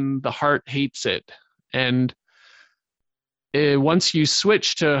cold and the heart hates it. And once you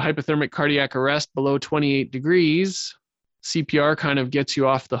switch to hypothermic cardiac arrest below 28 degrees, CPR kind of gets you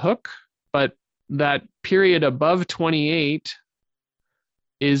off the hook. But that period above 28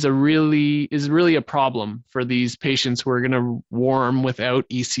 is really a problem for these patients who are going to warm without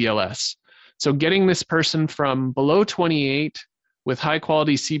ECLS. So getting this person from below 28 with high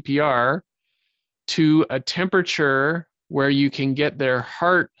quality CPR to a temperature where you can get their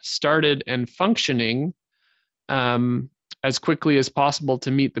heart started and functioning as quickly as possible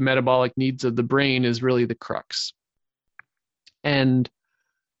to meet the metabolic needs of the brain is really the crux. And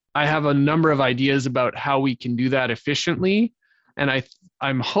I have a number of ideas about how we can do that efficiently. And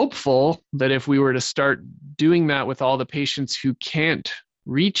I'm hopeful that if we were to start doing that with all the patients who can't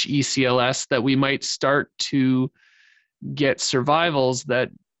reach ECLS, that we might start to get survivals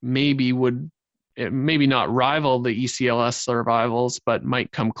that maybe not rival the ECLS survivals, but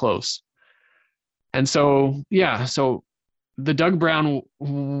might come close. And so the Doug Brown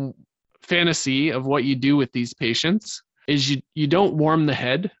fantasy of what you do with these patients is you don't warm the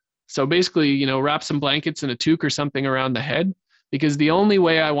head. So basically, wrap some blankets and a toque or something around the head, because the only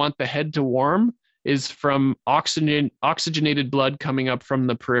way I want the head to warm is from oxygenated blood coming up from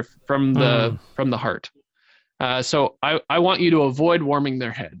the heart. So I want you to avoid warming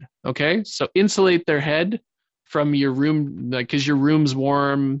their head. Okay, so insulate their head from your room, because your room's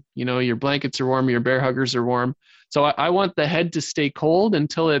warm. Your blankets are warm, your bear huggers are warm. So I want the head to stay cold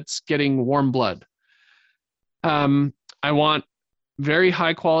until it's getting warm blood. I want very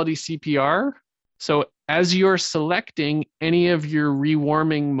high quality CPR. So as you're selecting any of your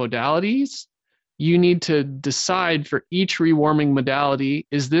rewarming modalities, you need to decide for each rewarming modality,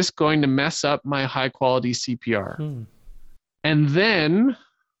 is this going to mess up my high quality CPR? And then,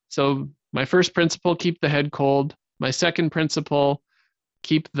 so my first principle, keep the head cold. My second principle,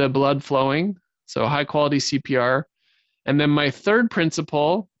 keep the blood flowing. So high quality CPR. And then my third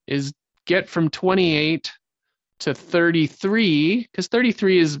principle is get from 28 to 33, because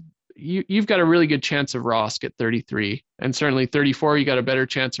 33 is, you've got a really good chance of ROSC at 33. And certainly 34, you got a better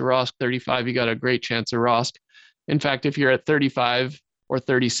chance of ROSC. 35, you got a great chance of ROSC. In fact, if you're at 35 or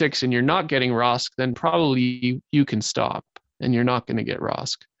 36 and you're not getting ROSC, then probably you can stop and you're not going to get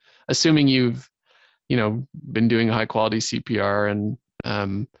ROSC, assuming you've, been doing high quality CPR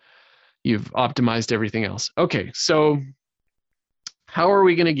and you've optimized everything else. Okay, so how are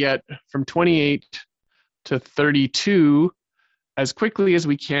we going to get from 28 to 32 as quickly as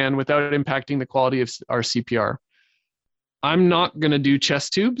we can without impacting the quality of our CPR? I'm not going to do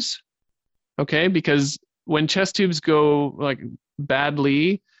chest tubes, okay? Because when chest tubes go like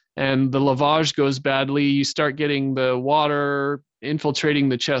badly and the lavage goes badly, you start getting the water infiltrating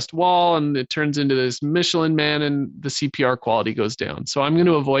the chest wall and it turns into this Michelin man and the CPR quality goes down. So I'm going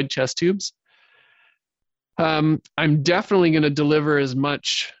to avoid chest tubes. I'm definitely going to deliver as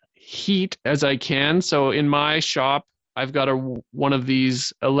much heat as I can. So in my shop, I've got one of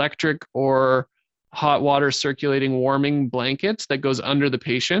these electric or hot water circulating warming blankets that goes under the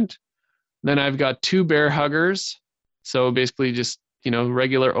patient. Then I've got 2 bear huggers. So basically just,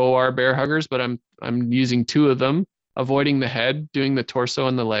 regular OR bear huggers, but I'm using 2 of them, avoiding the head, doing the torso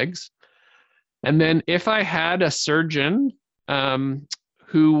and the legs. And then if I had a surgeon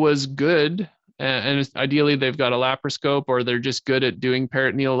who was good, and ideally they've got a laparoscope or they're just good at doing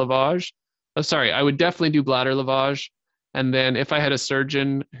peritoneal lavage. I would definitely do bladder lavage. And then if I had a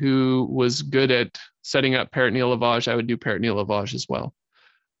surgeon who was good at setting up peritoneal lavage, I would do peritoneal lavage as well.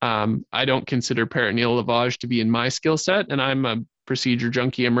 I don't consider peritoneal lavage to be in my skill set, and I'm a procedure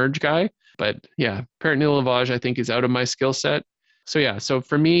junkie emerge guy. But yeah, peritoneal lavage I think is out of my skill set. So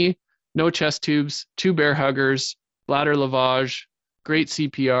for me, no chest tubes, 2 bear huggers, bladder lavage, great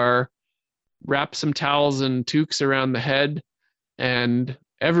CPR, wrap some towels and toques around the head, and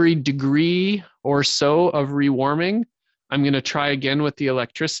every degree or so of rewarming, I'm going to try again with the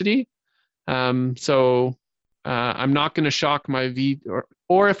electricity. I'm not going to shock my V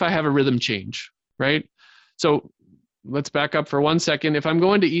or if I have a rhythm change, right? So let's back up for 1 second. If I'm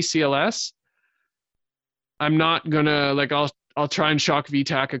going to ECLS, I'm not going to I'll try and shock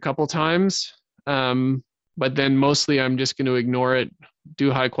VTAC a couple times. But then mostly I'm just going to ignore it,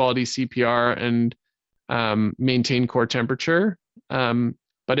 do high quality CPR and maintain core temperature.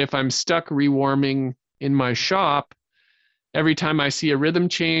 But if I'm stuck rewarming in my shop, every time I see a rhythm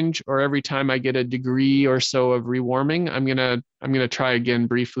change or every time I get a degree or so of rewarming, I'm gonna try again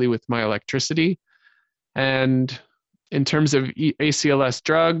briefly with my electricity. And in terms of ACLS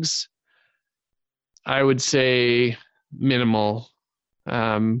drugs, I would say minimal.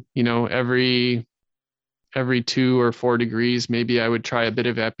 Every 2 or 4 degrees, maybe I would try a bit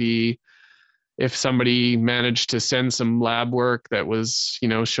of epi. If somebody managed to send some lab work that was,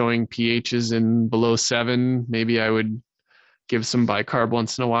 showing pHs in below 7, maybe I would give some bicarb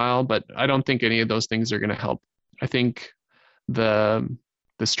once in a while, but I don't think any of those things are going to help. I think the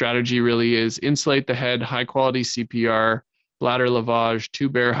strategy really is insulate the head, high quality CPR, bladder lavage, 2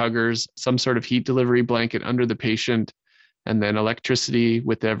 bear huggers, some sort of heat delivery blanket under the patient, and then electricity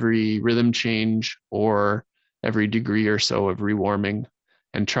with every rhythm change or every degree or so of rewarming,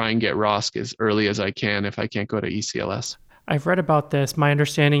 and try and get ROSC as early as I can if I can't go to ECLS. I've read about this. My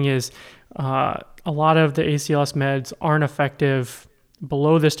understanding is a lot of the ACLS meds aren't effective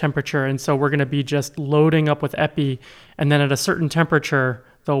below this temperature, and so we're going to be just loading up with epi, and then at a certain temperature,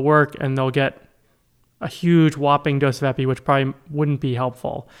 they'll work and they'll get a huge whopping dose of epi, which probably wouldn't be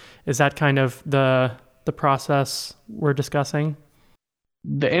helpful. Is that kind of the process we're discussing?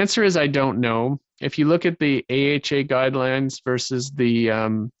 The answer is I don't know. If you look at the AHA guidelines versus the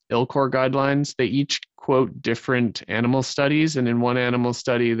ILCOR guidelines, they each quote different animal studies. And in one animal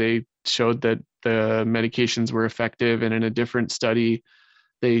study, they showed that the medications were effective. And in a different study,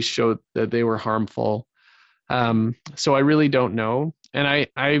 they showed that they were harmful. So I really don't know. And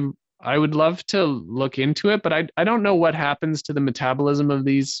I would love to look into it, but I don't know what happens to the metabolism of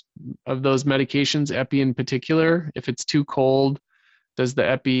those medications, epi in particular. If it's too cold, does the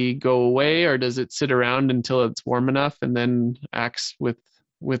epi go away, or does it sit around until it's warm enough and then acts with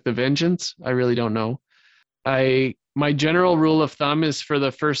the vengeance? I really don't know. My general rule of thumb is for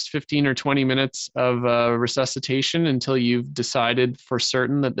the first 15 or 20 minutes of resuscitation until you've decided for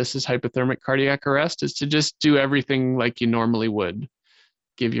certain that this is hypothermic cardiac arrest is to just do everything like you normally would.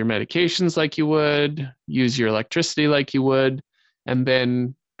 Give your medications like you would, use your electricity like you would, and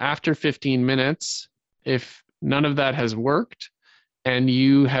then after 15 minutes, if none of that has worked and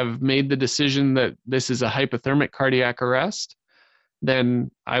you have made the decision that this is a hypothermic cardiac arrest,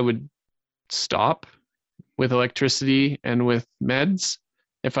 then I would stop with electricity and with meds.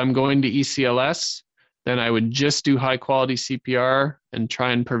 If I'm going to ECLS, then I would just do high quality CPR and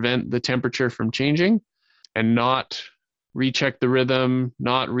try and prevent the temperature from changing and not recheck the rhythm,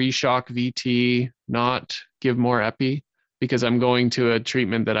 not reshock VT, not give more epi. because I'm going to a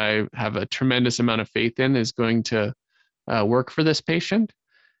treatment that I have a tremendous amount of faith in is going to work for this patient.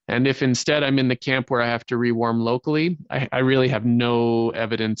 And if instead I'm in the camp where I have to rewarm locally, I really have no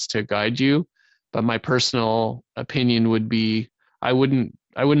evidence to guide you. But my personal opinion would be I wouldn't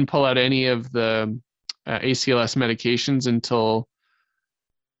pull out any of the ACLS medications until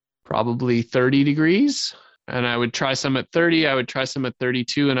probably 30 degrees. And I would try some at 30, I would try some at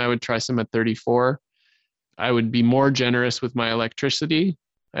 32, and I would try some at 34. I would be more generous with my electricity.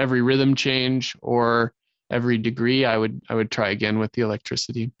 Every rhythm change or every degree, I would try again with the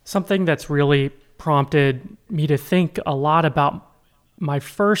electricity. Something that's really prompted me to think a lot about my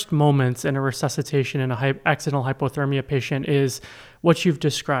first moments in a resuscitation in a accidental hypothermia patient is what you've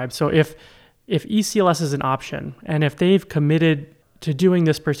described. So if ECLS is an option, and if they've committed to doing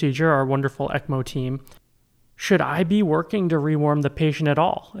this procedure, our wonderful ECMO team, should I be working to rewarm the patient at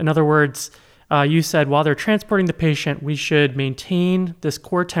all? In other words, you said while they're transporting the patient, we should maintain this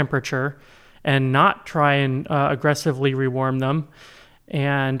core temperature and not try and aggressively rewarm them.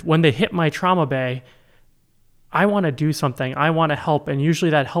 And when they hit my trauma bay, I want to do something. I want to help. And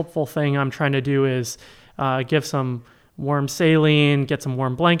usually that helpful thing I'm trying to do is give some warm saline, get some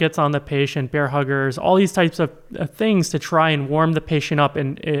warm blankets on the patient, bear huggers, all these types of things to try and warm the patient up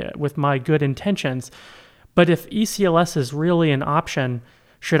with my good intentions. But if ECLS is really an option,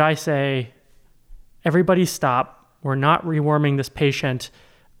 should I say, everybody stop, we're not rewarming this patient,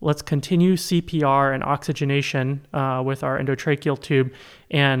 let's continue CPR and oxygenation with our endotracheal tube,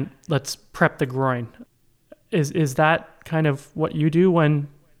 and let's prep the groin. Is that kind of what you do when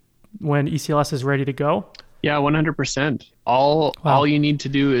ECLS is ready to go? Yeah, 100%. All you need to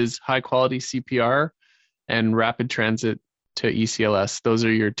do is high quality CPR and rapid transit to ECLS. Those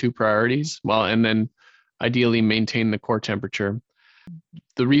are your two priorities. Well, and then ideally maintain the core temperature.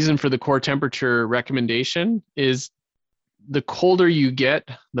 The reason for the core temperature recommendation is the colder you get,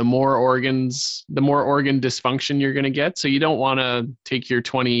 the more organ dysfunction you're going to get. So you don't want to take your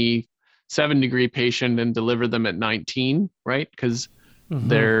 27-degree patient and deliver them at 19, right? Because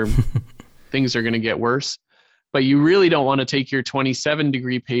things are going to get worse. But you really don't want to take your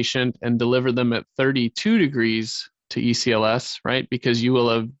 27-degree patient and deliver them at 32 degrees to ECLS, right? Because you will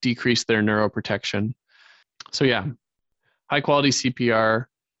have decreased their neuroprotection. So yeah, high quality CPR,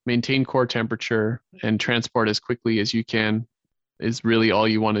 maintain core temperature, and transport as quickly as you can is really all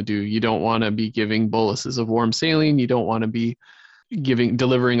you want to do. You don't want to be giving boluses of warm saline. You don't want to be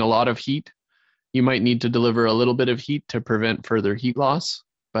delivering a lot of heat. You might need to deliver a little bit of heat to prevent further heat loss.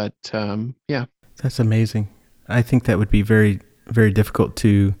 But yeah. That's amazing. I think that would be very, very difficult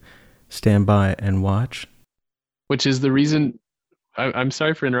to stand by and watch. Which is the reason, I'm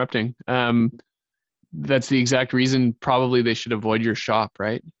sorry for interrupting. That's the exact reason probably they should avoid your shop,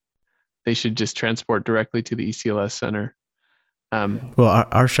 right? They should just transport directly to the ECLS center. Well,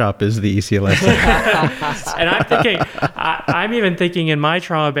 our shop is the ECLS center. And I'm thinking, I'm even thinking in my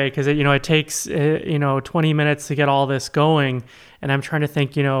trauma bay, because it takes 20 minutes to get all this going, and I'm trying to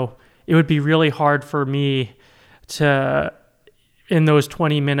think, it would be really hard for me to, in those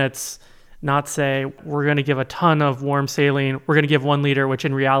 20 minutes, not say we're going to give a ton of warm saline. We're going to give 1 liter, which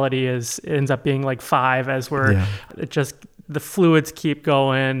in reality ends up being like 5 as the fluids keep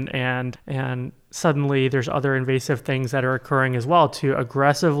going, and suddenly there's other invasive things that are occurring as well to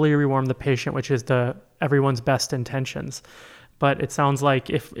aggressively rewarm the patient, which is everyone's best intentions. But it sounds like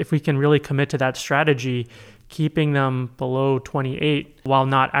if we can really commit to that strategy, keeping them below 28 while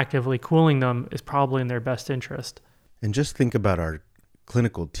not actively cooling them is probably in their best interest. And just think about our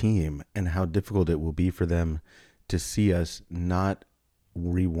clinical team and how difficult it will be for them to see us not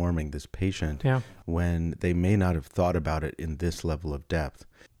rewarming this patient when they may not have thought about it in this level of depth.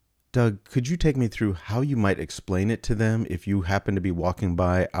 Doug, could you take me through how you might explain it to them if you happen to be walking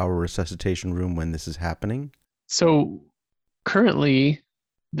by our resuscitation room when this is happening? So currently,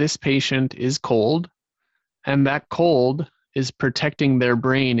 this patient is cold, and that cold is protecting their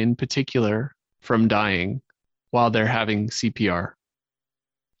brain in particular from dying while they're having CPR.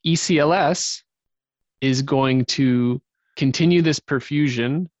 ECLS is going to continue this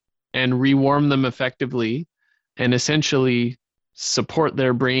perfusion and rewarm them effectively and essentially support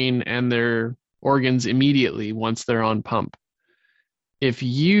their brain and their organs immediately once they're on pump. If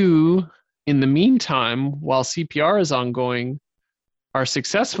you, in the meantime, while CPR is ongoing, are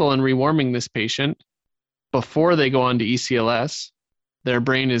successful in rewarming this patient before they go on to ECLS, their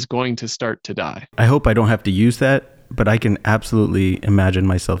brain is going to start to die. I hope I don't have to use that, but I can absolutely imagine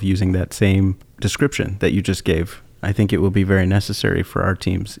myself using that same description that you just gave. I think it will be very necessary for our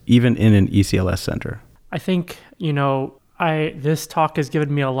teams, even in an ECLS center. I think, this talk has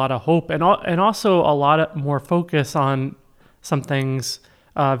given me a lot of hope and also a lot more focus on some things,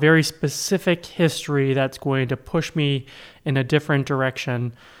 very specific history that's going to push me in a different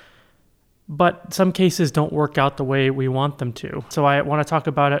direction. But some cases don't work out the way we want them to. So I want to talk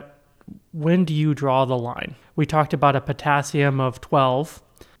about it. When do you draw the line? We talked about a potassium of 12.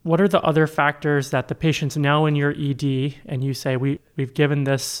 What are the other factors that the patient's now in your ED and you say, we've given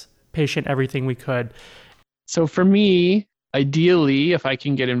this patient everything we could? So for me, ideally, if I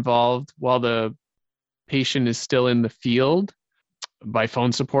can get involved while the patient is still in the field by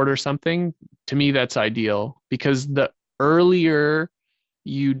phone support or something, to me, that's ideal, because the earlier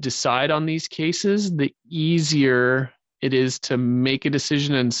you decide on these cases, the easier it is to make a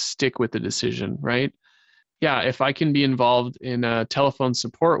decision and stick with the decision, right? Yeah, if I can be involved in a telephone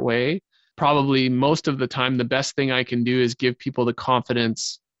support way, probably most of the time, the best thing I can do is give people the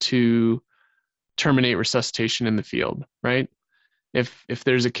confidence to terminate resuscitation in the field, right? If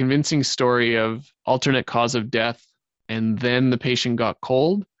there's a convincing story of alternate cause of death and then the patient got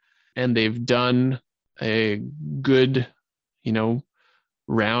cold and they've done a good,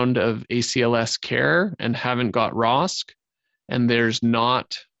 round of ACLS care and haven't got ROSC, and there's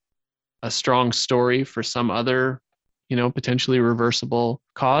not a strong story for some other, potentially reversible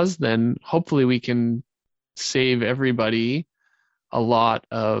cause, then hopefully we can save everybody a lot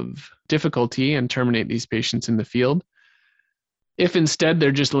of difficulty and terminate these patients in the field. If instead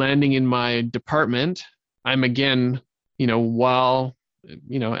they're just landing in my department, I'm again,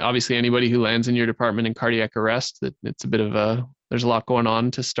 obviously anybody who lands in your department in cardiac arrest, it's a bit of there's a lot going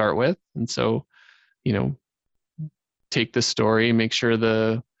on to start with. And so, take the story, make sure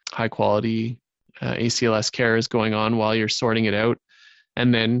the high quality ACLS care is going on while you're sorting it out.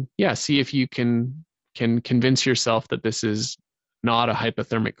 And then, see if you can convince yourself that this is not a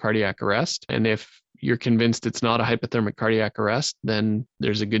hypothermic cardiac arrest. And if you're convinced it's not a hypothermic cardiac arrest, then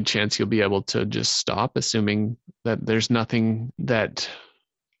there's a good chance you'll be able to just stop, assuming that there's nothing that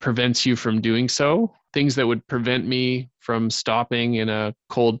prevents you from doing so. Things that would prevent me from stopping in a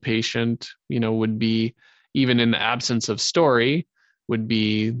cold patient, would be, even in the absence of story, would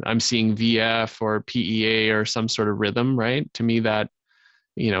be I'm seeing VF or PEA or some sort of rhythm, right? To me, that,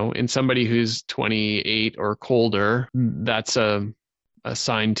 in somebody who's 28 or colder, that's a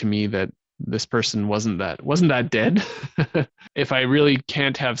sign to me that this person wasn't that dead. If I really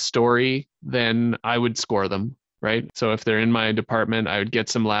can't have story, then I would score them, right? So if they're in my department, I would get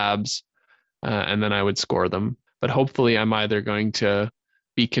some labs and then I would score them. But hopefully I'm either going to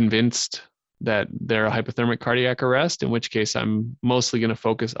be convinced that they're a hypothermic cardiac arrest, in which case I'm mostly going to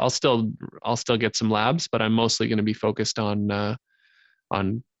focus. I'll still get some labs, but I'm mostly going to be focused on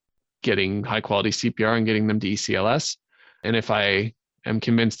getting high quality CPR and getting them to ECLS. And if I am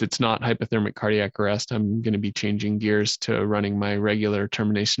convinced it's not hypothermic cardiac arrest, I'm going to be changing gears to running my regular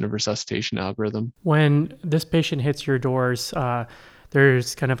termination of resuscitation algorithm. When this patient hits your doors,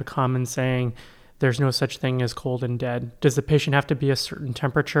 there's kind of a common saying, there's no such thing as cold and dead. Does the patient have to be a certain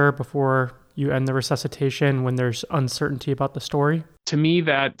temperature before you end the resuscitation when there's uncertainty about the story? To me,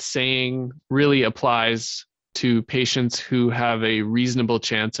 that saying really applies to patients who have a reasonable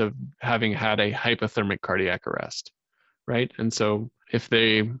chance of having had a hypothermic cardiac arrest, right? And so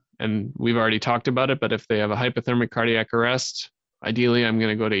and we've already talked about it, but if they have a hypothermic cardiac arrest, ideally I'm going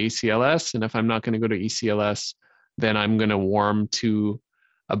to go to ECLS. And if I'm not going to go to ECLS, then I'm going to warm to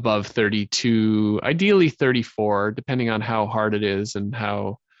above 32, ideally 34, depending on how hard it is and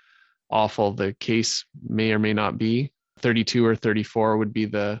how awful the case may or may not be. 32 or 34 would be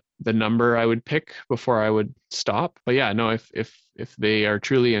the number I would pick before I would stop. But if they are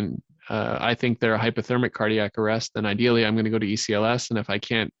truly I think they're a hypothermic cardiac arrest, then ideally I'm going to go to ECLS. And if I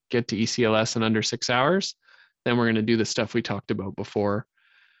can't get to ECLS in under 6 hours, then we're going to do the stuff we talked about before.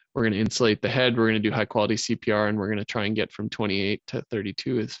 We're going to insulate the head, we're going to do high quality CPR, and we're going to try and get from 28 to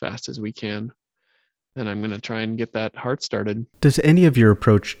 32 as fast as we can. And I'm going to try and get that heart started. Does any of your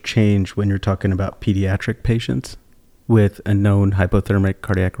approach change when you're talking about pediatric patients with a known hypothermic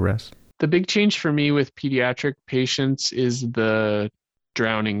cardiac arrest? The big change for me with pediatric patients is the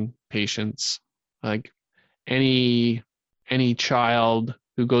drowning patients. Like any child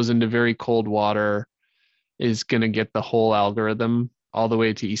who goes into very cold water is going to get the whole algorithm all the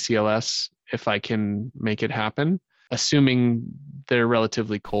way to ECLS if I can make it happen, assuming they're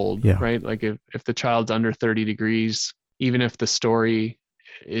relatively cold, right? Like if the child's under 30 degrees, even if the story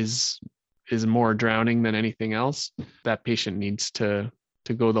is more drowning than anything else, that patient needs to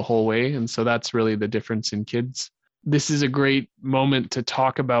go the whole way. And so that's really the difference in kids. This is a great moment to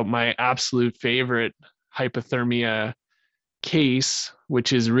talk about my absolute favorite hypothermia case,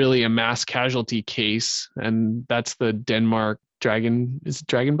 which is really a mass casualty case. And that's the Denmark dragon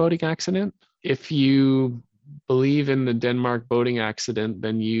boating accident. If you believe in the Denmark boating accident,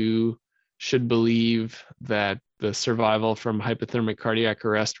 then you should believe that the survival from hypothermic cardiac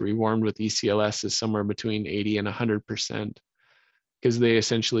arrest rewarmed with ECLS is somewhere between 80 and 100%, because they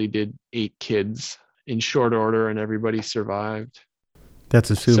essentially did 8 kids in short order and everybody survived. That's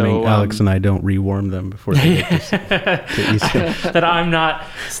assuming Alex and I don't rewarm them before they get to ECLS. That I'm not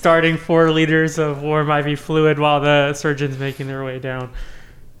starting 4 liters of warm IV fluid while the surgeon's making their way down.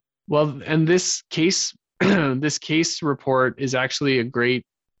 Well, and this case report is actually a great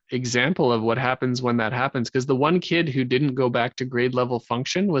example of what happens when that happens, because the one kid who didn't go back to grade level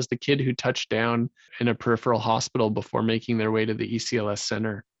function was the kid who touched down in a peripheral hospital before making their way to the ECLS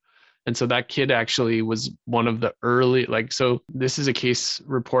center. And so that kid actually was one of the early, so this is a case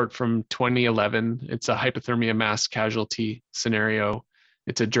report from 2011. It's a hypothermia mass casualty scenario.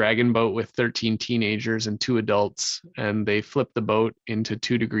 It's a dragon boat with 13 teenagers and 2 adults, and they flipped the boat into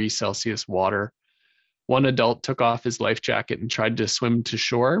 2 degrees Celsius water. One adult took off his life jacket and tried to swim to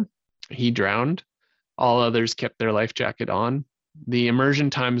shore. He drowned. All others kept their life jacket on. The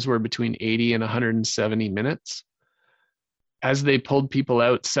immersion times were between 80 and 170 minutes. As they pulled people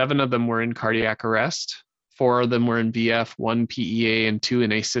out, 7 of them were in cardiac arrest. 4 of them were in VF, 1 PEA, and 2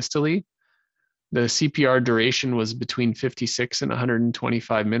 in asystole. The CPR duration was between 56 and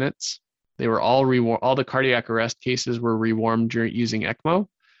 125 minutes. They were all the cardiac arrest cases were rewarmed using ECMO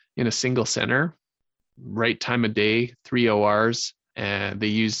in a single center. Right time of day, 3 ORs, and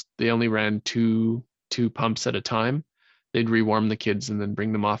they only ran two pumps at a time. They'd rewarm the kids and then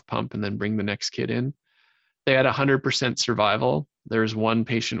bring them off pump and then bring the next kid in. They had 100% survival. There's 1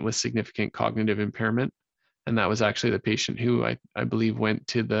 patient with significant cognitive impairment, and that was actually the patient who I believe went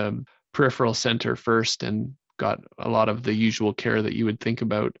to the peripheral center first and got a lot of the usual care that you would think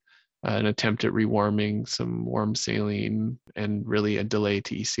about, an attempt at rewarming, some warm saline, and really a delay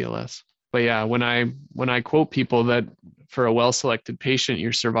to ECLS. But yeah, when I quote people that for a well-selected patient,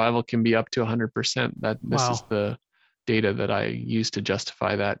 your survival can be up to 100%, this is the data that I use to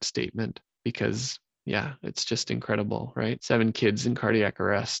justify that statement, because yeah, it's just incredible, right? 7 kids in cardiac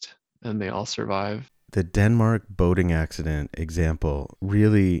arrest and they all survive. The Denmark boating accident example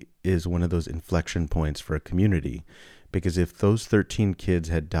really is one of those inflection points for a community, because if those 13 kids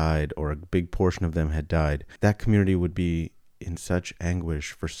had died, or a big portion of them had died, that community would be in such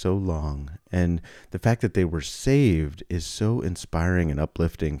anguish for so long. And the fact that they were saved is so inspiring and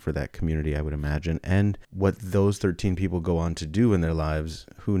uplifting for that community, I would imagine. And what those 13 people go on to do in their lives,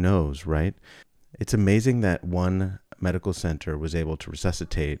 who knows, right? It's amazing that one medical center was able to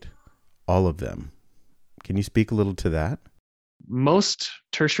resuscitate all of them. Can you speak a little to that? Most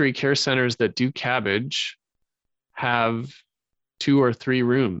tertiary care centers that do cabbage have 2 or 3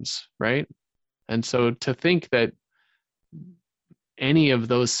 rooms, right? And so to think that any of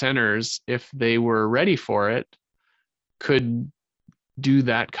those centers, if they were ready for it, could do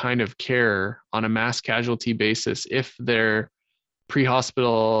that kind of care on a mass casualty basis if they're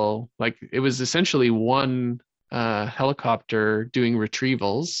pre-hospital, it was essentially 1 helicopter doing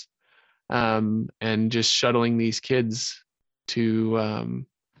retrievals and just shuttling these kids to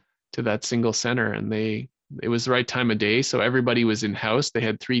that single center. And it was the right time of day, so everybody was in house. They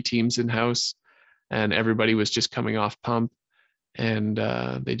had 3 teams in house, and everybody was just coming off pump, and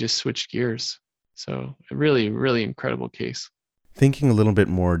they just switched gears. So a really, really incredible case. Thinking a little bit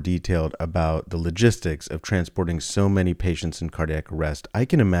more detailed about the logistics of transporting so many patients in cardiac arrest, I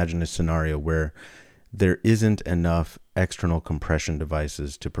can imagine a scenario where there isn't enough external compression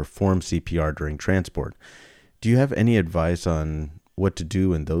devices to perform CPR during transport. Do you have any advice on what to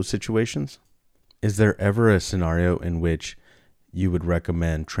do in those situations? Is there ever a scenario in which you would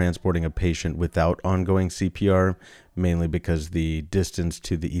recommend transporting a patient without ongoing CPR, mainly because the distance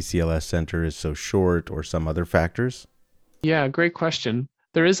to the ECLS center is so short, or some other factors? Yeah, great question.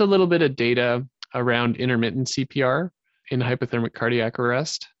 There is a little bit of data around intermittent CPR in hypothermic cardiac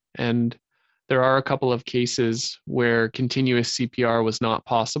arrest, and there are a couple of cases where continuous CPR was not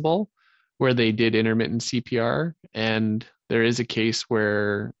possible, where they did intermittent CPR, and there is a case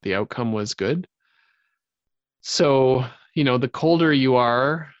where the outcome was good. So, the colder you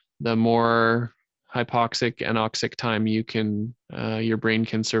are, the more hypoxic, anoxic time your brain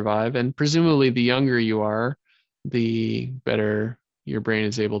can survive, and presumably the younger you are, the better your brain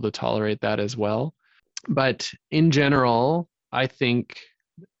is able to tolerate that as well. But in general, I think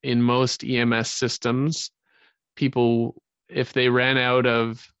in most EMS systems, people, if they ran out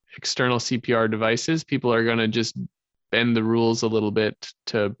of external CPR devices, people are going to just bend the rules a little bit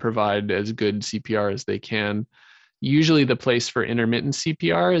to provide as good CPR as they can. Usually the place for intermittent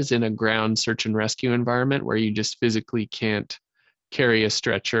CPR is in a ground search and rescue environment where you just physically can't carry a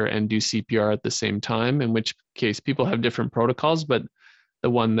stretcher and do CPR at the same time, in which case. People have different protocols, but the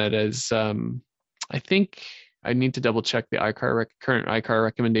one that is, I think I need to double check the current ICAR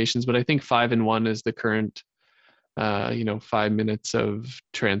recommendations, but I think 5 and 1 is the current, 5 minutes of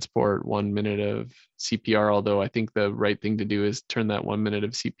transport, 1 minute of CPR. Although I think the right thing to do is turn that 1 minute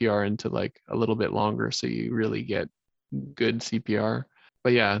of CPR into like a little bit longer, so you really get good CPR.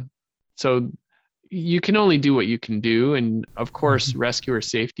 But yeah, so you can only do what you can do. And of course, rescuer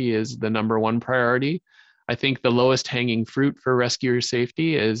safety is the number one priority. I think the lowest hanging fruit for rescuer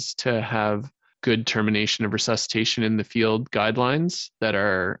safety is to have good termination of resuscitation in the field guidelines that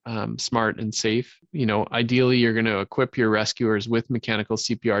are smart and safe. Ideally, you're going to equip your rescuers with mechanical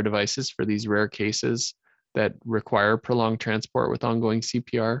CPR devices for these rare cases that require prolonged transport with ongoing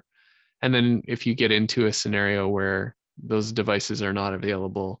CPR. And then if you get into a scenario where those devices are not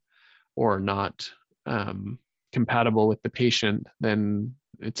available or not compatible with the patient, then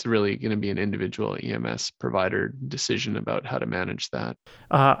it's really going to be an individual EMS provider decision about how to manage that.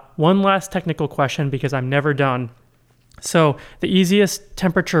 One last technical question, because I'm never done. So the easiest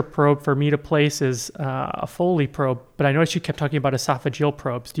temperature probe for me to place is a Foley probe, but I noticed you kept talking about esophageal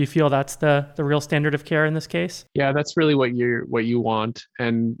probes. Do you feel that's the real standard of care in this case? Yeah, that's really what you want.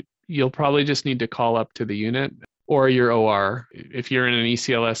 And you'll probably just need to call up to the unit or your OR. If you're in an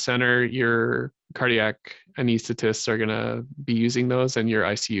ECLS center, your cardiac anesthetists are going to be using those, and your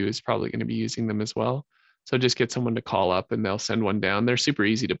ICU is probably going to be using them as well. So just get someone to call up and they'll send one down. They're super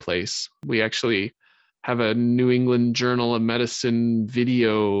easy to place. We actually have a New England Journal of Medicine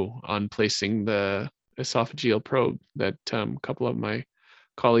video on placing the esophageal probe that a couple of my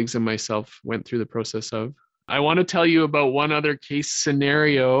colleagues and myself went through the process of. I want to tell you about one other case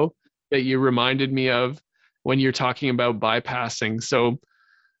scenario that you reminded me of when you're talking about bypassing. So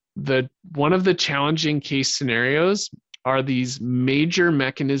one of the challenging case scenarios are these major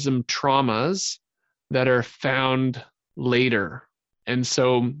mechanism traumas that are found later. And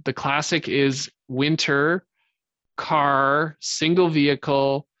so the classic is winter, car, single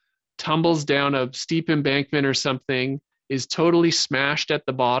vehicle, tumbles down a steep embankment or something, is totally smashed at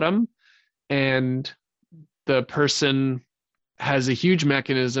the bottom, and the person has a huge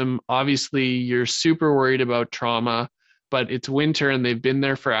mechanism. Obviously, you're super worried about trauma, but it's winter and they've been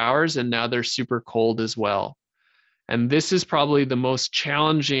there for hours and now they're super cold as well. And this is probably the most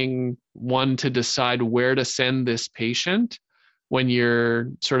challenging one to decide where to send this patient when you're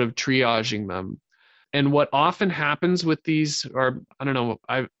sort of triaging them. And what often happens with these, or I don't know,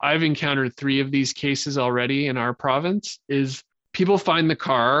 I've encountered 3 of these cases already in our province, is people find the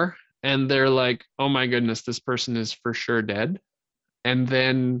car and they're like, oh my goodness, this person is for sure dead. And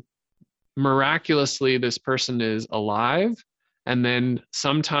then miraculously, this person is alive. And then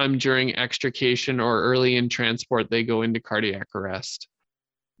sometime during extrication or early in transport, they go into cardiac arrest.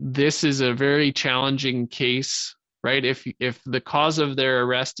 This is a very challenging case, right? If the cause of their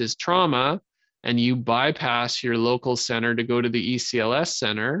arrest is trauma and you bypass your local center to go to the ECLS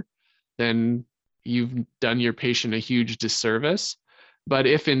center, then you've done your patient a huge disservice. But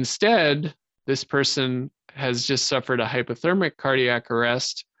if instead this person has just suffered a hypothermic cardiac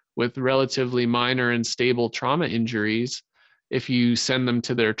arrest with relatively minor and stable trauma injuries, if you send them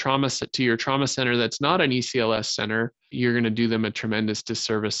to your trauma center that's not an ECLS center, you're going to do them a tremendous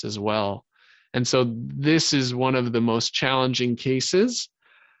disservice as well. And so this is one of the most challenging cases.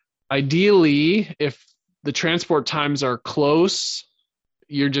 Ideally, if the transport times are close,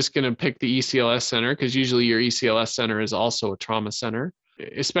 you're just going to pick the ECLS center, because usually your ECLS center is also a trauma center.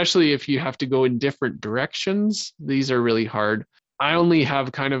 Especially if you have to go in different directions, these are really hard. I only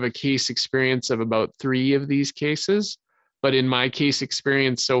have kind of a case experience of about 3 of these cases, but in my case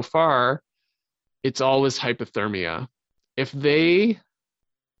experience so far, it's always hypothermia. If they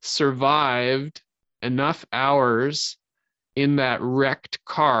survived enough hours in that wrecked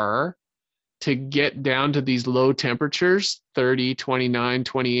car to get down to these low temperatures, 30, 29,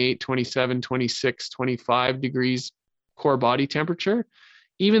 28, 27, 26, 25 degrees core body temperature,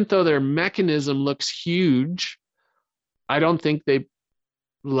 even though their mechanism looks huge, I don't think they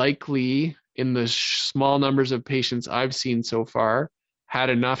likely, in the small numbers of patients I've seen so far,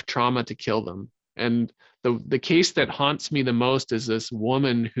 had enough trauma to kill them. And the case that haunts me the most is this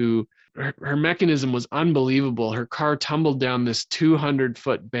woman who, her mechanism was unbelievable. Her car tumbled down this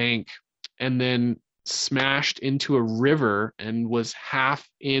 200-foot bank and then smashed into a river and was half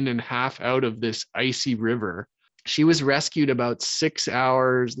in and half out of this icy river. She was rescued about 6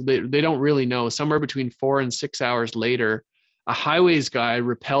 hours. They don't really know, somewhere between 4 and 6 hours later. A highways guy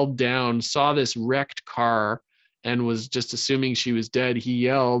rappelled down, saw this wrecked car, and was just assuming she was dead. He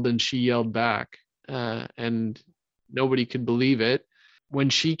yelled and she yelled back, and nobody could believe it. when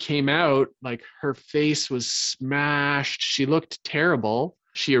she came out, like her face was smashed. She looked terrible.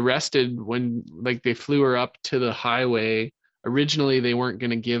 She arrested when like they flew her up to the highway. Originally, they weren't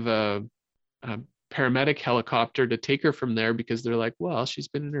going to give a paramedic helicopter to take her from there because they're like, well, she's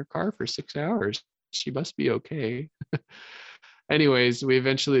been in her car for 6 hours. She must be okay. Anyways, they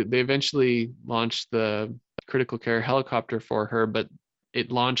eventually launched the critical care helicopter for her, but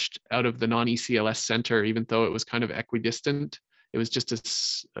it launched out of the non-ECLS center, even though it was kind of equidistant. It was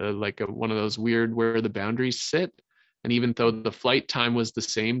just one of those weird where the boundaries sit. And even though the flight time was the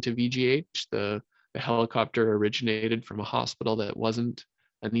same to VGH, the helicopter originated from a hospital that wasn't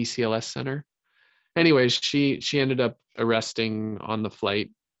an ECLS center. Anyways, she ended up arresting on the flight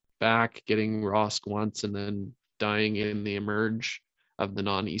back, getting ROSC once, and then dying in the emerge of the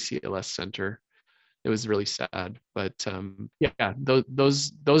non-ECLS center. It was really sad, but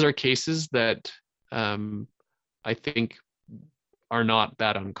those are cases that I think are not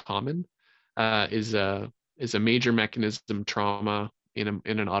that uncommon. Is a major mechanism trauma in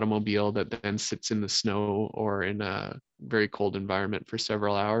an automobile that then sits in the snow or in a very cold environment for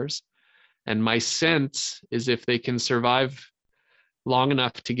several hours. And my sense is if they can survive long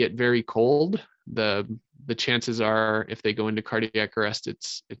enough to get very cold, the chances are if they go into cardiac arrest,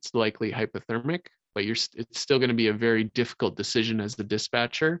 it's likely hypothermic, but it's still going to be a very difficult decision as the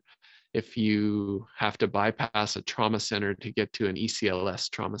dispatcher if you have to bypass a trauma center to get to an ECLS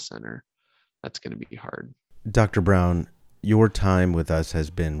trauma center. That's going to be hard. Dr. Brown, your time with us has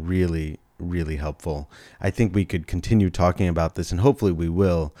been really, really helpful. I think we could continue talking about this, and hopefully we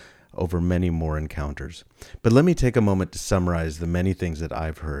will, over many more encounters. But let me take a moment to summarize the many things that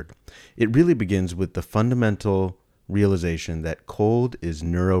I've heard. It really begins with the fundamental realization that cold is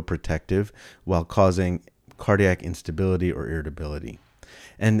neuroprotective while causing cardiac instability or irritability,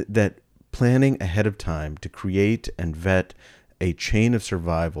 and that planning ahead of time to create and vet a chain of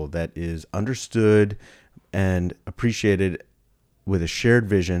survival that is understood and appreciated with a shared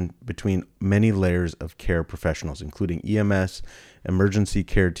vision between many layers of care professionals, including EMS, emergency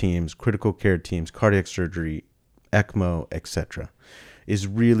care teams, critical care teams, cardiac surgery, ECMO, etc., is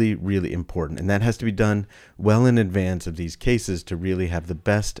really, really important. And that has to be done well in advance of these cases to really have the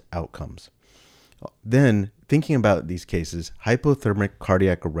best outcomes. Then, thinking about these cases, hypothermic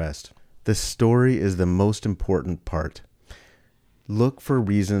cardiac arrest, the story is the most important part. Look for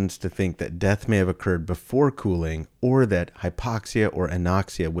reasons to think that death may have occurred before cooling or that hypoxia or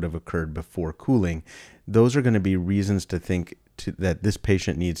anoxia would have occurred before cooling. Those are going to be reasons to think that this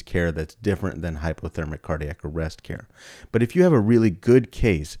patient needs care that's different than hypothermic cardiac arrest care. But if you have a really good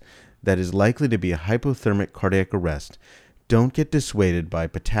case that is likely to be a hypothermic cardiac arrest, don't get dissuaded by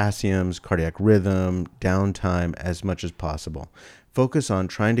potassiums, cardiac rhythm, downtime as much as possible. Focus on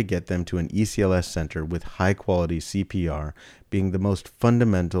trying to get them to an ECLS center with high-quality CPR being the most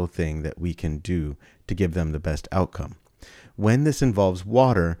fundamental thing that we can do to give them the best outcome. When this involves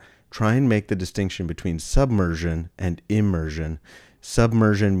water, try and make the distinction between submersion and immersion.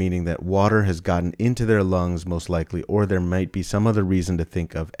 Submersion meaning that water has gotten into their lungs most likely, or there might be some other reason to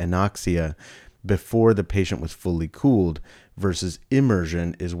think of anoxia before the patient was fully cooled, versus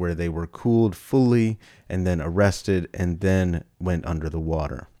immersion is where they were cooled fully and then arrested and then went under the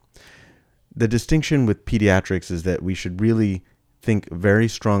water. The distinction with pediatrics is that we should really think very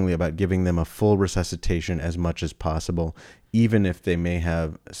strongly about giving them a full resuscitation as much as possible, even if they may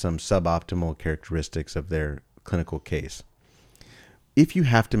have some suboptimal characteristics of their clinical case. If you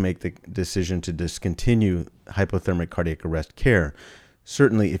have to make the decision to discontinue hypothermic cardiac arrest care,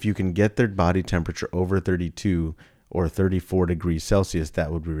 certainly if you can get their body temperature over 32 or 34 degrees Celsius,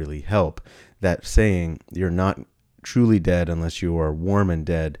 that would really help. That saying, you're not truly dead unless you are warm and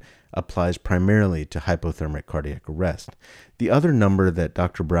dead, applies primarily to hypothermic cardiac arrest. The other number that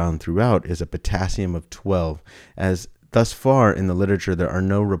Dr. Brown threw out is a potassium of 12, as thus far in the literature there are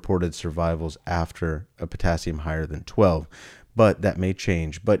no reported survivals after a potassium higher than 12. But that may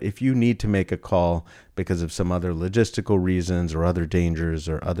change. But if you need to make a call because of some other logistical reasons or other dangers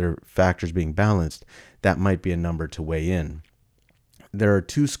or other factors being balanced, that might be a number to weigh in. There are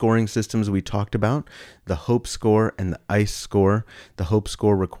two scoring systems we talked about, the HOPE score and the ICE score. The HOPE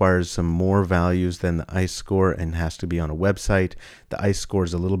score requires some more values than the ICE score and has to be on a website. The ICE score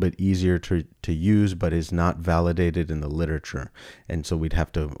is a little bit easier to use, but is not validated in the literature. And so we'd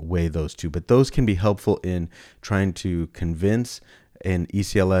have to weigh those two. But those can be helpful in trying to convince an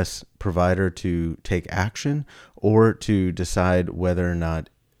ECLS provider to take action or to decide whether or not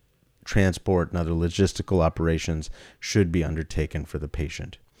transport and other logistical operations should be undertaken for the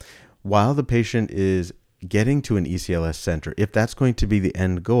patient. While the patient is getting to an ECLS center, if that's going to be the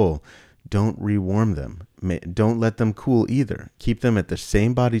end goal, don't rewarm them. don't let them cool either. Keep them at the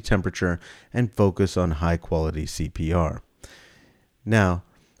same body temperature and focus on high quality CPR. Now,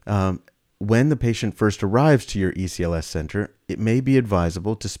 when the patient first arrives to your ECLS center, it may be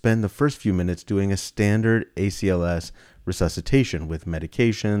advisable to spend the first few minutes doing a standard ACLS resuscitation with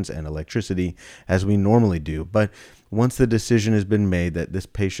medications and electricity as we normally do. But once the decision has been made that this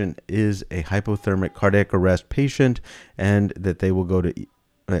patient is a hypothermic cardiac arrest patient and that they will go to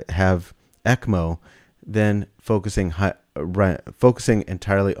have ECMO, then focusing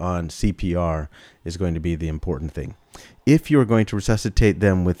entirely on CPR is going to be the important thing. If you're going to resuscitate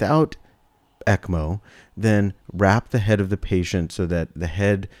them without ECMO, then wrap the head of the patient so that the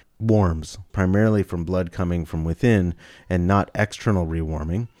head warms, primarily from blood coming from within and not external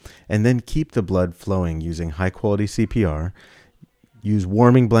rewarming, and then keep the blood flowing using high-quality CPR. Use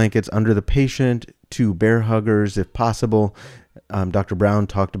warming blankets under the patient, 2 bear huggers if possible. Dr. Brown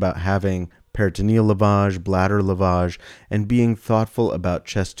talked about having peritoneal lavage, bladder lavage, and being thoughtful about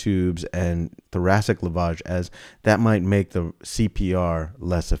chest tubes and thoracic lavage, as that might make the CPR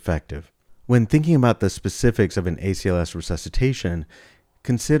less effective. When thinking about the specifics of an ACLS resuscitation,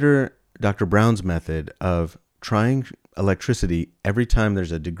 consider Dr. Brown's method of trying electricity every time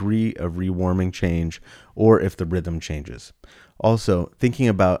there's a degree of rewarming change or if the rhythm changes. Also, thinking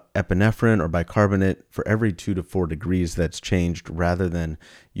about epinephrine or bicarbonate for every 2 to 4 degrees that's changed rather than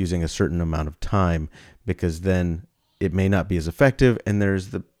using a certain amount of time, because then it may not be as effective and there's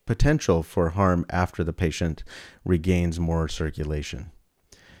the potential for harm after the patient regains more circulation.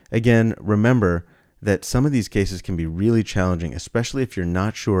 Again, remember that some of these cases can be really challenging, especially if you're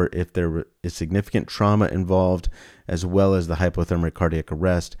not sure if there is significant trauma involved, as well as the hypothermic cardiac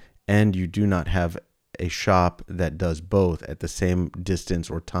arrest, and you do not have a shop that does both at the same distance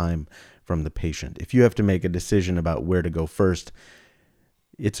or time from the patient. If you have to make a decision about where to go first,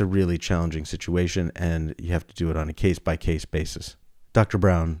 it's a really challenging situation, and you have to do it on a case-by-case basis. Dr.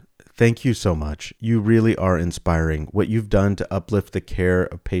 Brown, thank you so much. You really are inspiring. What you've done to uplift the care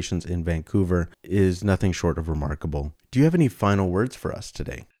of patients in Vancouver is nothing short of remarkable. Do you have any final words for us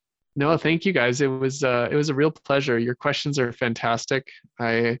today? No, thank you guys. It was a real pleasure. Your questions are fantastic.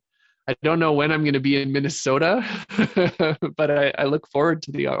 I don't know when I'm going to be in Minnesota, but I look forward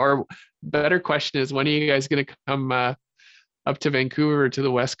to or better question is, when are you guys going to come up to Vancouver, to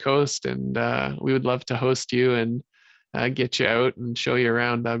the West Coast? And we would love to host you and get you out and show you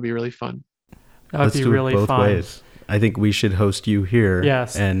around. That would be really fun. Let's do really both fun. Ways. I think we should host you here.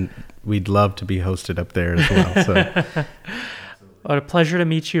 Yes. And we'd love to be hosted up there as well. So. What a pleasure to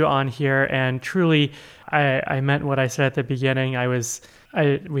meet you on here. And truly, I meant what I said at the beginning.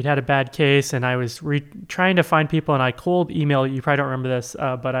 We'd had a bad case, and I was trying to find people, and I cold email. You probably don't remember this,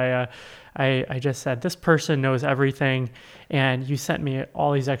 but I just said, this person knows everything, and you sent me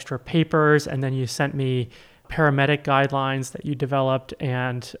all these extra papers, and then you sent me paramedic guidelines that you developed,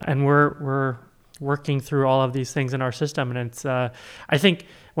 and we're working through all of these things in our system. And it's I think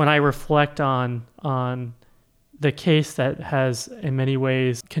when I reflect on the case that has in many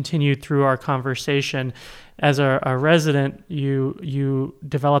ways continued through our conversation, as a resident, you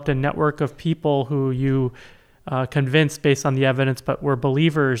developed a network of people who you convinced based on the evidence, but were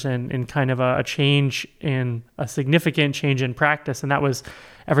believers in kind of a significant change in practice. And that was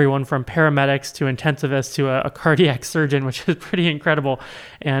everyone from paramedics to intensivists to a cardiac surgeon, which is pretty incredible.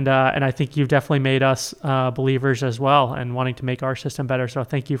 And I think you've definitely made us believers as well, and wanting to make our system better. So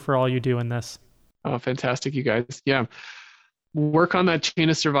thank you for all you do in this. Oh, fantastic, you guys. Yeah. Work on that chain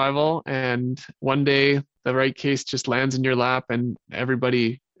of survival, and one day the right case just lands in your lap, and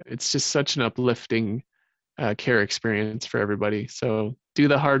everybody, it's just such an uplifting care experience for everybody. So do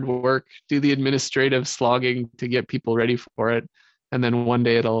the hard work, do the administrative slogging to get people ready for it, and then one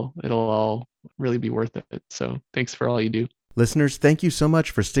day it'll all really be worth it. So thanks for all you do. Listeners, thank you so much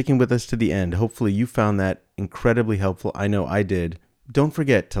for sticking with us to the end. Hopefully you found that incredibly helpful. I know I did. Don't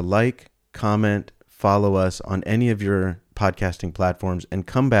forget to like, comment, follow us on any of your podcasting platforms, and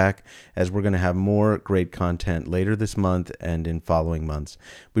come back, as we're going to have more great content later this month and in following months.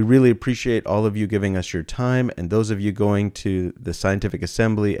 We really appreciate all of you giving us your time, and those of you going to the Scientific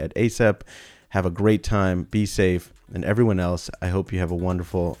Assembly at ACEP, have a great time, be safe, and everyone else, I hope you have a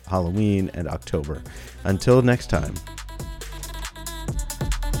wonderful Halloween and October. Until next time.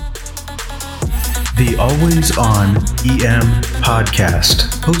 The Always On EM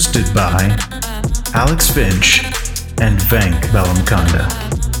podcast, hosted by Alex Finch and Venk Bellamkonda.